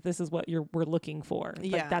things because this is what we're looking for.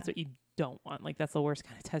 Yeah. Like that's what you don't want. Like that's the worst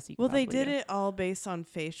kind of test you can Well, they possibly did do. it all based on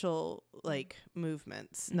facial like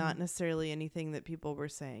movements, not necessarily anything that people were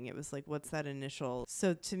saying. It was like, what's that initial?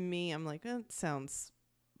 So to me, I'm like, it sounds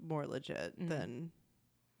more legit Mhm. than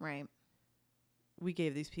right. we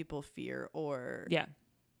gave these people fear or Yeah.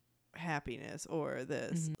 happiness or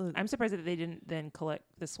this. Mhm. I'm surprised that they didn't then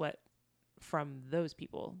collect the sweat from those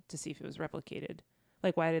people to see if it was replicated.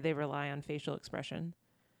 Like, why did they rely on facial expression?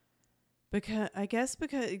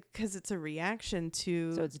 Because it's a reaction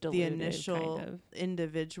to So it's the diluted, initial kind of.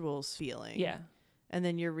 individual's feeling. Yeah. And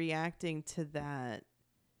then you're reacting to that.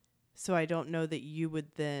 So I don't know that you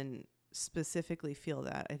would then specifically feel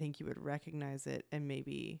that. I think you would recognize it and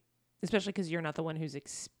maybe Especially because you're not the one who's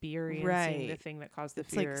experiencing the Right. thing that caused the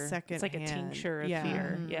It's like fear. It's like a secondhand. tincture of Yeah.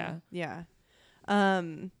 fear. Mhm. Yeah. yeah.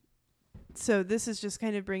 So this is just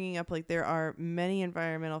kind of bringing up like there are many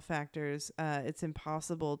environmental factors. It's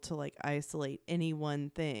impossible to like isolate any one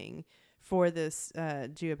thing for this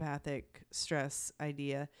geopathic stress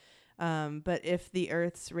idea. But if the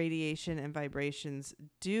Earth's radiation and vibrations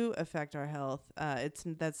do affect our health,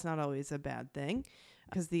 that's not always a bad thing,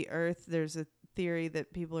 because the Earth, there's a theory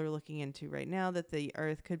that people are looking into right now that the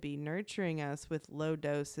Earth could be nurturing us with low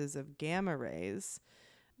doses of gamma rays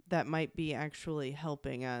that might be actually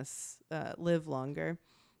helping us live longer.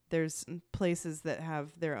 There's places that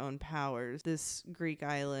have their own powers. This Greek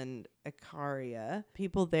island, Icaria,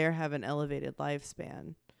 people there have an elevated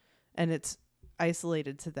lifespan, and it's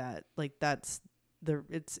isolated to that. Like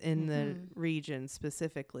it's in the region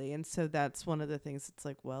specifically, and so that's one of the things. It's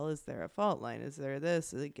like, well, is there a fault line? Is there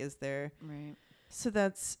this? Like, is there? Right. So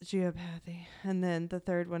that's geopathy, and then the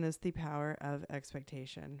third one is the power of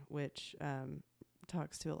expectation, which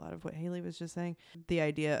talks to a lot of what Haley was just saying. The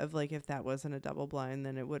idea of like, if that wasn't a double blind,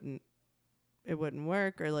 then it wouldn't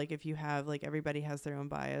work. Or like, if you have, like, everybody has their own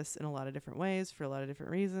bias in a lot of different ways for a lot of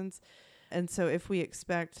different reasons. And so if we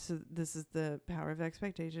expect, so this is the power of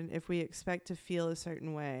expectation, if we expect to feel a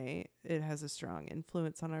certain way, it has a strong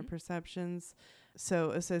influence on our perceptions.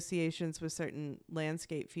 So associations with certain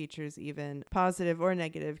landscape features, even positive or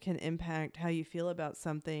negative, can impact how you feel about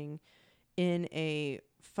something in a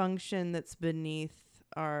function that's beneath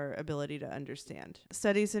our ability to understand.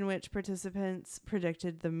 Studies in which participants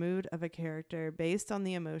predicted the mood of a character based on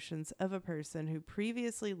the emotions of a person who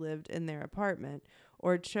previously lived in their apartment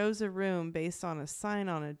or chose a room based on a sign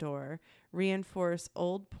on a door reinforce an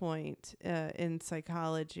old point in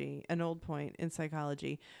psychology,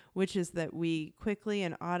 which is that we quickly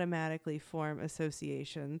and automatically form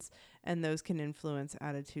associations, and those can influence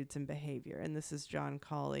attitudes and behavior. And this is John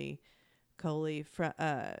Coley,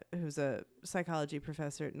 who's a psychology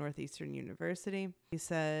professor at Northeastern University. He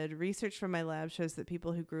said, research from my lab shows that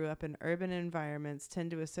people who grew up in urban environments tend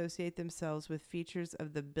to associate themselves with features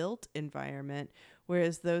of the built environment,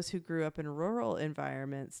 whereas those who grew up in rural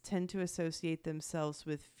environments tend to associate themselves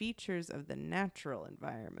with features of the natural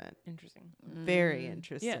environment. Interesting. Very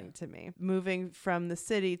interesting to me. Moving from the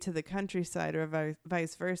city to the countryside or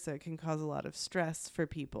vice versa can cause a lot of stress for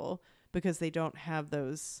people because they don't have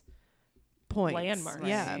those points. Landmarks.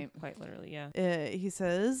 Yeah. Right. Quite literally, yeah. He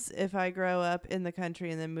says, if I grow up in the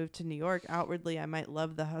country and then move to New York, outwardly I might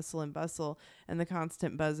love the hustle and bustle and the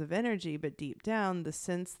constant buzz of energy, but deep down, the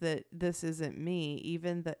sense that this isn't me,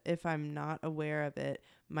 even if I'm not aware of it,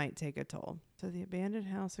 might take a toll. So the abandoned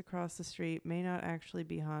house across the street may not actually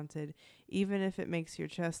be haunted, even if it makes your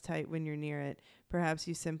chest tight when you're near it. Perhaps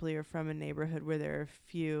you simply are from a neighborhood where there are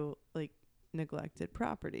few, like, neglected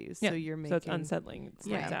properties. Yeah. So you're making... So it's unsettling. It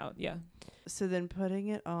stands out. Yeah. So then putting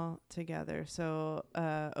it all together. So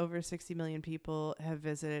over 60 million people have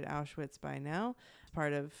visited Auschwitz by now.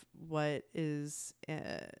 Part of what is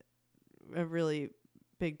a really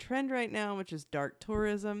big trend right now, which is dark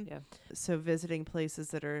tourism. Yeah. So visiting places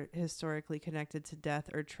that are historically connected to death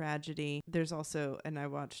or tragedy. There's also, and I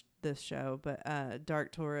watched this show, but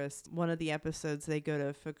Dark Tourist, one of the episodes, they go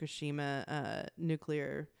to Fukushima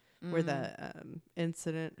nuclear where the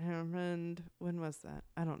incident happened. When was that?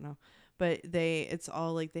 I don't know. But it's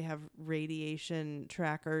all like they have radiation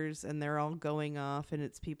trackers and they're all going off, and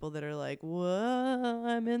it's people that are like, whoa,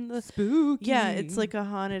 I'm in the spooky. Yeah, it's like a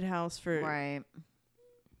haunted house for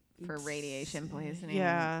for radiation poisoning.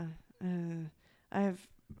 Yeah. I have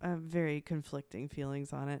very conflicting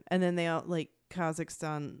feelings on it. And then they all, like,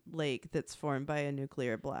 Kazakhstan lake that's formed by a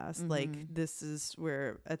nuclear blast. Like, this is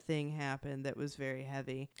where a thing happened that was very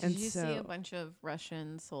heavy. Did you see a bunch of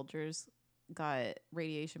Russian soldiers got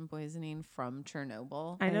radiation poisoning from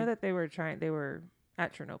Chernobyl? I know that they were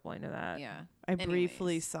at Chernobyl. I know that. Yeah. I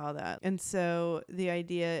briefly saw that. And so the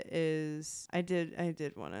idea is, I did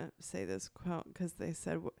want to say this quote, because they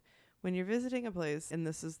said, when you're visiting a place, and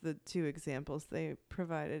this is the two examples they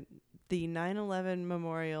provided, the 9/11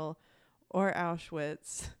 Memorial or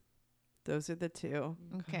Auschwitz, those are the two.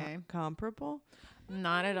 Okay. Comparable?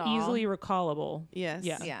 Not at all. Easily recallable. Yes.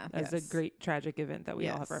 Yeah. As a great tragic event that we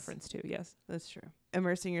all have Yes. reference to. Yes. That's true.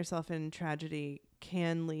 Immersing yourself in tragedy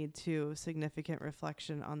can lead to significant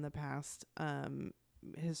reflection on the past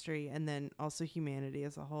history and then also humanity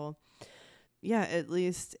as a whole. Yeah, at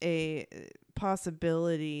least a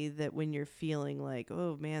possibility that when you're feeling like,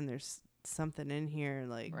 oh man, there's something in here,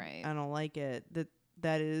 like, Right. I don't like it,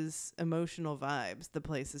 that is emotional vibes. The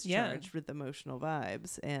place is charged with emotional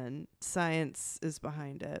vibes, and science is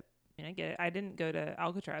behind it. I mean, I get it. I didn't go to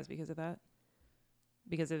Alcatraz because of that.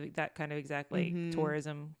 Because of that kind of exact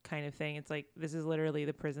tourism kind of thing. It's like, this is literally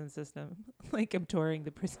the prison system. Like, I'm touring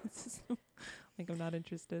the prison system. Like, I'm not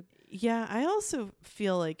interested. Yeah, I also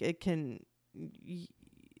feel like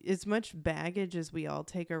as much baggage as we all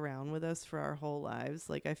take around with us for our whole lives,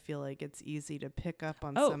 like I feel like it's easy to pick up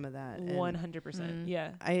on some of that. And 100%.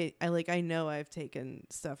 Yeah. I know I've taken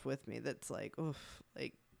stuff with me that's like, oof,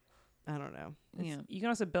 like, I don't know. Yeah. You can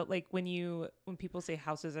also build, like, when people say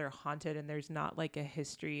houses are haunted and there's not like a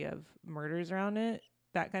history of murders around it,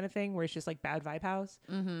 that kind of thing, where it's just like bad vibe house.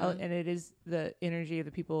 Mm-hmm. And it is the energy of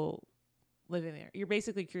the people living there. You're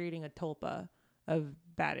basically creating a tulpa of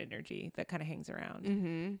bad energy that kind of hangs around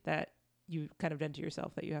Mm-hmm. that you've kind of done to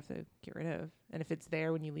yourself that you have to get rid of. And if it's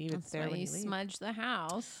there when you leave, it's That's there why when you you leave. smudge the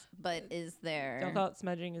house, but is there? Don't call it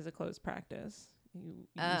smudging is a closed practice. You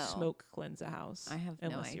Oh. smoke cleanse a house. I have no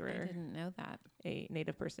unless idea. you I were didn't know that. a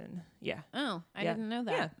native person. Yeah. Oh, I Yeah. didn't know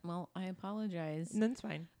that. Yeah. Well, I apologize. That's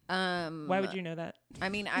fine. Why Why would you know that? I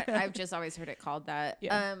mean, I've just always heard it called that.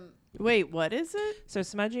 Yeah. Wait, what is it? So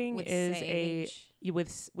smudging With is sage.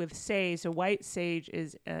 with sage. So white sage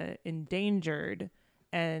is endangered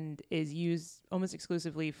and is used almost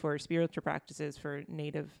exclusively for spiritual practices for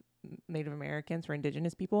Native Americans, for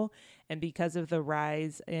indigenous people. And because of the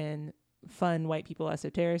rise in fun white people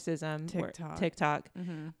esotericism, TikTok,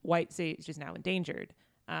 Mm-hmm. white sage is now endangered.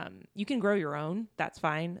 You can grow your own, that's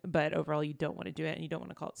fine, but overall you don't want to do it, and you don't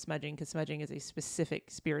want to call it smudging, because smudging is a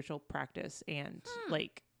specific spiritual practice and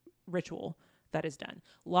like ritual that is done.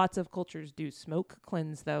 Lots of cultures do smoke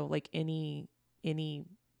cleanse though, like any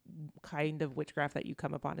kind of witchcraft that you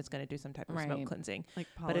come upon is going to do some type of smoke Right. cleansing. Like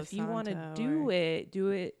Palo But if you want to Santo do or-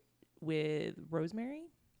 it with rosemary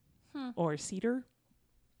or cedar.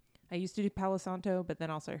 I used to do Palo Santo, but then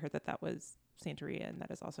also I heard that was Santeria, and that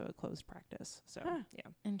is also a closed practice. So yeah.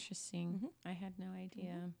 Interesting. Mhm. I had no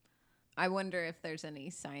idea. I wonder if there's any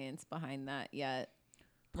science behind that yet.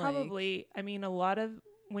 Like- Probably. I mean, a lot of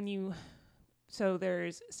so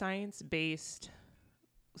there's science-based,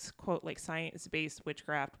 quote, like science-based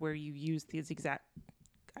witchcraft where you use these exact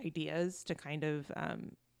ideas to kind of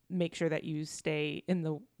make sure that you stay in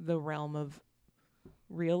the realm of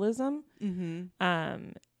realism. Mm-hmm.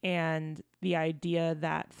 And the idea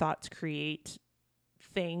that thoughts create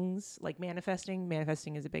things, like manifesting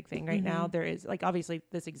is a big thing right now. There is, like, obviously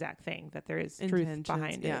this exact thing, that there is truth Intentions,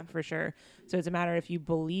 behind yeah. it for sure. So it's a matter, if you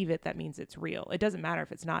believe it, that means it's real. It doesn't matter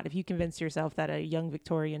if it's not. If you convince yourself that a young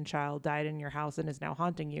Victorian child died in your house and is now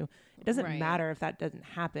haunting you, it doesn't Right. matter if that doesn't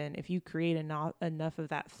happen. If you create enough of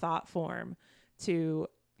that thought form to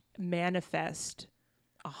manifest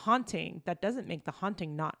a haunting, that doesn't make the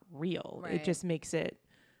haunting not real. Right. It just makes it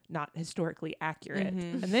not historically accurate.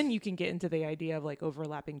 Mhm. And then you can get into the idea of like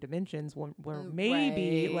overlapping dimensions where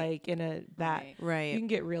maybe Right. like in a that Right. Right. you can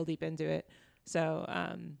get real deep into it. So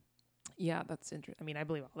yeah, that's interesting. I mean, I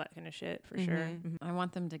believe all that kind of shit for sure. Mhm. Mhm. I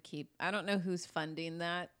want them to keep. I don't know who's funding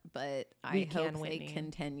that, but I We hope can, they Whitney.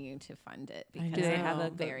 continue to fund it I because Do they I'm have a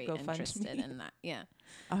very GoFundMe? interested in that. Yeah,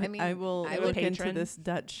 I mean, I will I look would- into Patron. this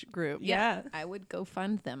Dutch group. Yeah. I would go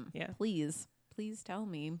fund them. Yeah. Please tell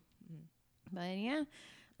me. But yeah,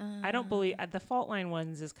 I don't believe the fault line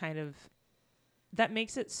ones is kind of that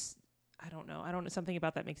makes it. I don't know. Something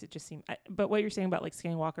about that makes it just seem. But what you're saying about like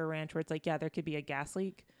Skinwalker Ranch, where it's like, yeah, there could be a gas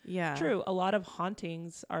leak. Yeah. True. A lot of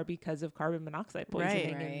hauntings are because of carbon monoxide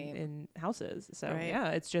poisoning Right. in houses. So Right. yeah,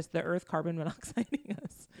 it's just the earth carbon monoxiding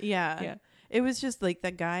us. Yeah. Yeah. It was just like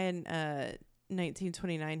that guy in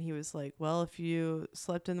 1929. He was like, well, if you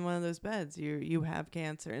slept in one of those beds, you have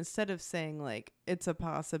cancer. Instead of saying like it's a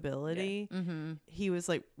possibility, Mm-hmm. he was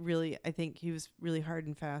like I think he was really hard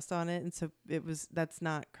and fast on it. And so that's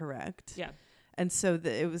not correct. Yeah. And so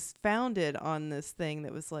it was founded on this thing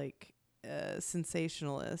that was like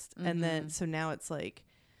sensationalist. And then, so now it's like,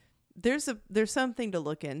 there's something to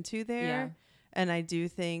look into there. Yeah. And I do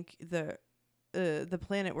think the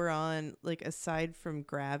planet we're on, like aside from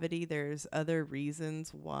gravity, there's other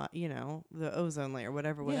reasons why, the ozone layer,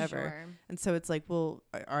 whatever. Sure. And so it's like, well,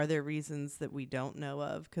 are there reasons that we don't know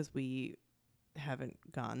of? 'Cause we haven't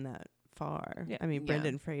gone that far. Yeah. I mean, Yeah.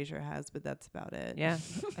 Brendan Fraser has, but that's about it. Yeah.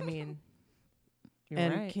 I mean, you're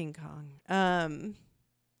and right. King Kong.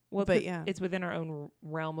 Well, but yeah. it's within our own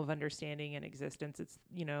realm of understanding and existence. It's,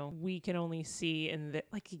 we can only see in the,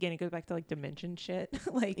 like, again, it goes back to like dimension shit.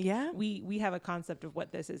 Like, Yeah. we have a concept of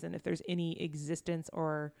what this is. And if there's any existence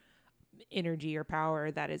or energy or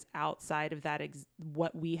power that is outside of that,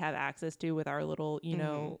 what we have access to with our little,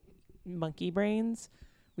 monkey brains,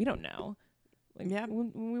 we don't know. Like, Yeah.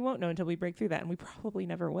 we won't know until we break through that. And we probably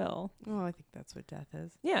never will. Well, I think that's what death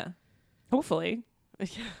is. Yeah. Hopefully.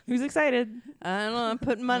 Yeah. Who's excited? I don't know. I'm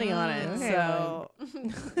putting money on it. Okay. So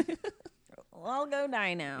Well, I'll go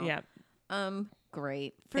die now. Yeah.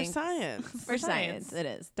 Great. for Thanks. science. For science, it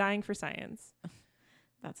is. Dying for science.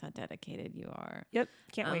 That's how dedicated you are. Yep.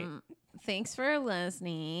 Can't wait. thanks for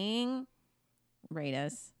listening. Rate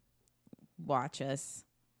us, watch us,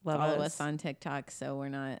 follow us on TikTok. So we're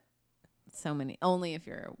not so many. Only if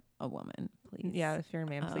you're a woman, please. Yeah, if you're a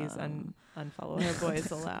man, please unfollow No us.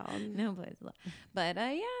 boys allowed. No boys allowed. But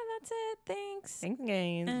yeah, that's it. Thanks. Thanks,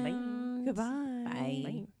 guys. Bye. And Goodbye. Bye.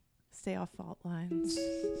 Bye. Stay off fault lines.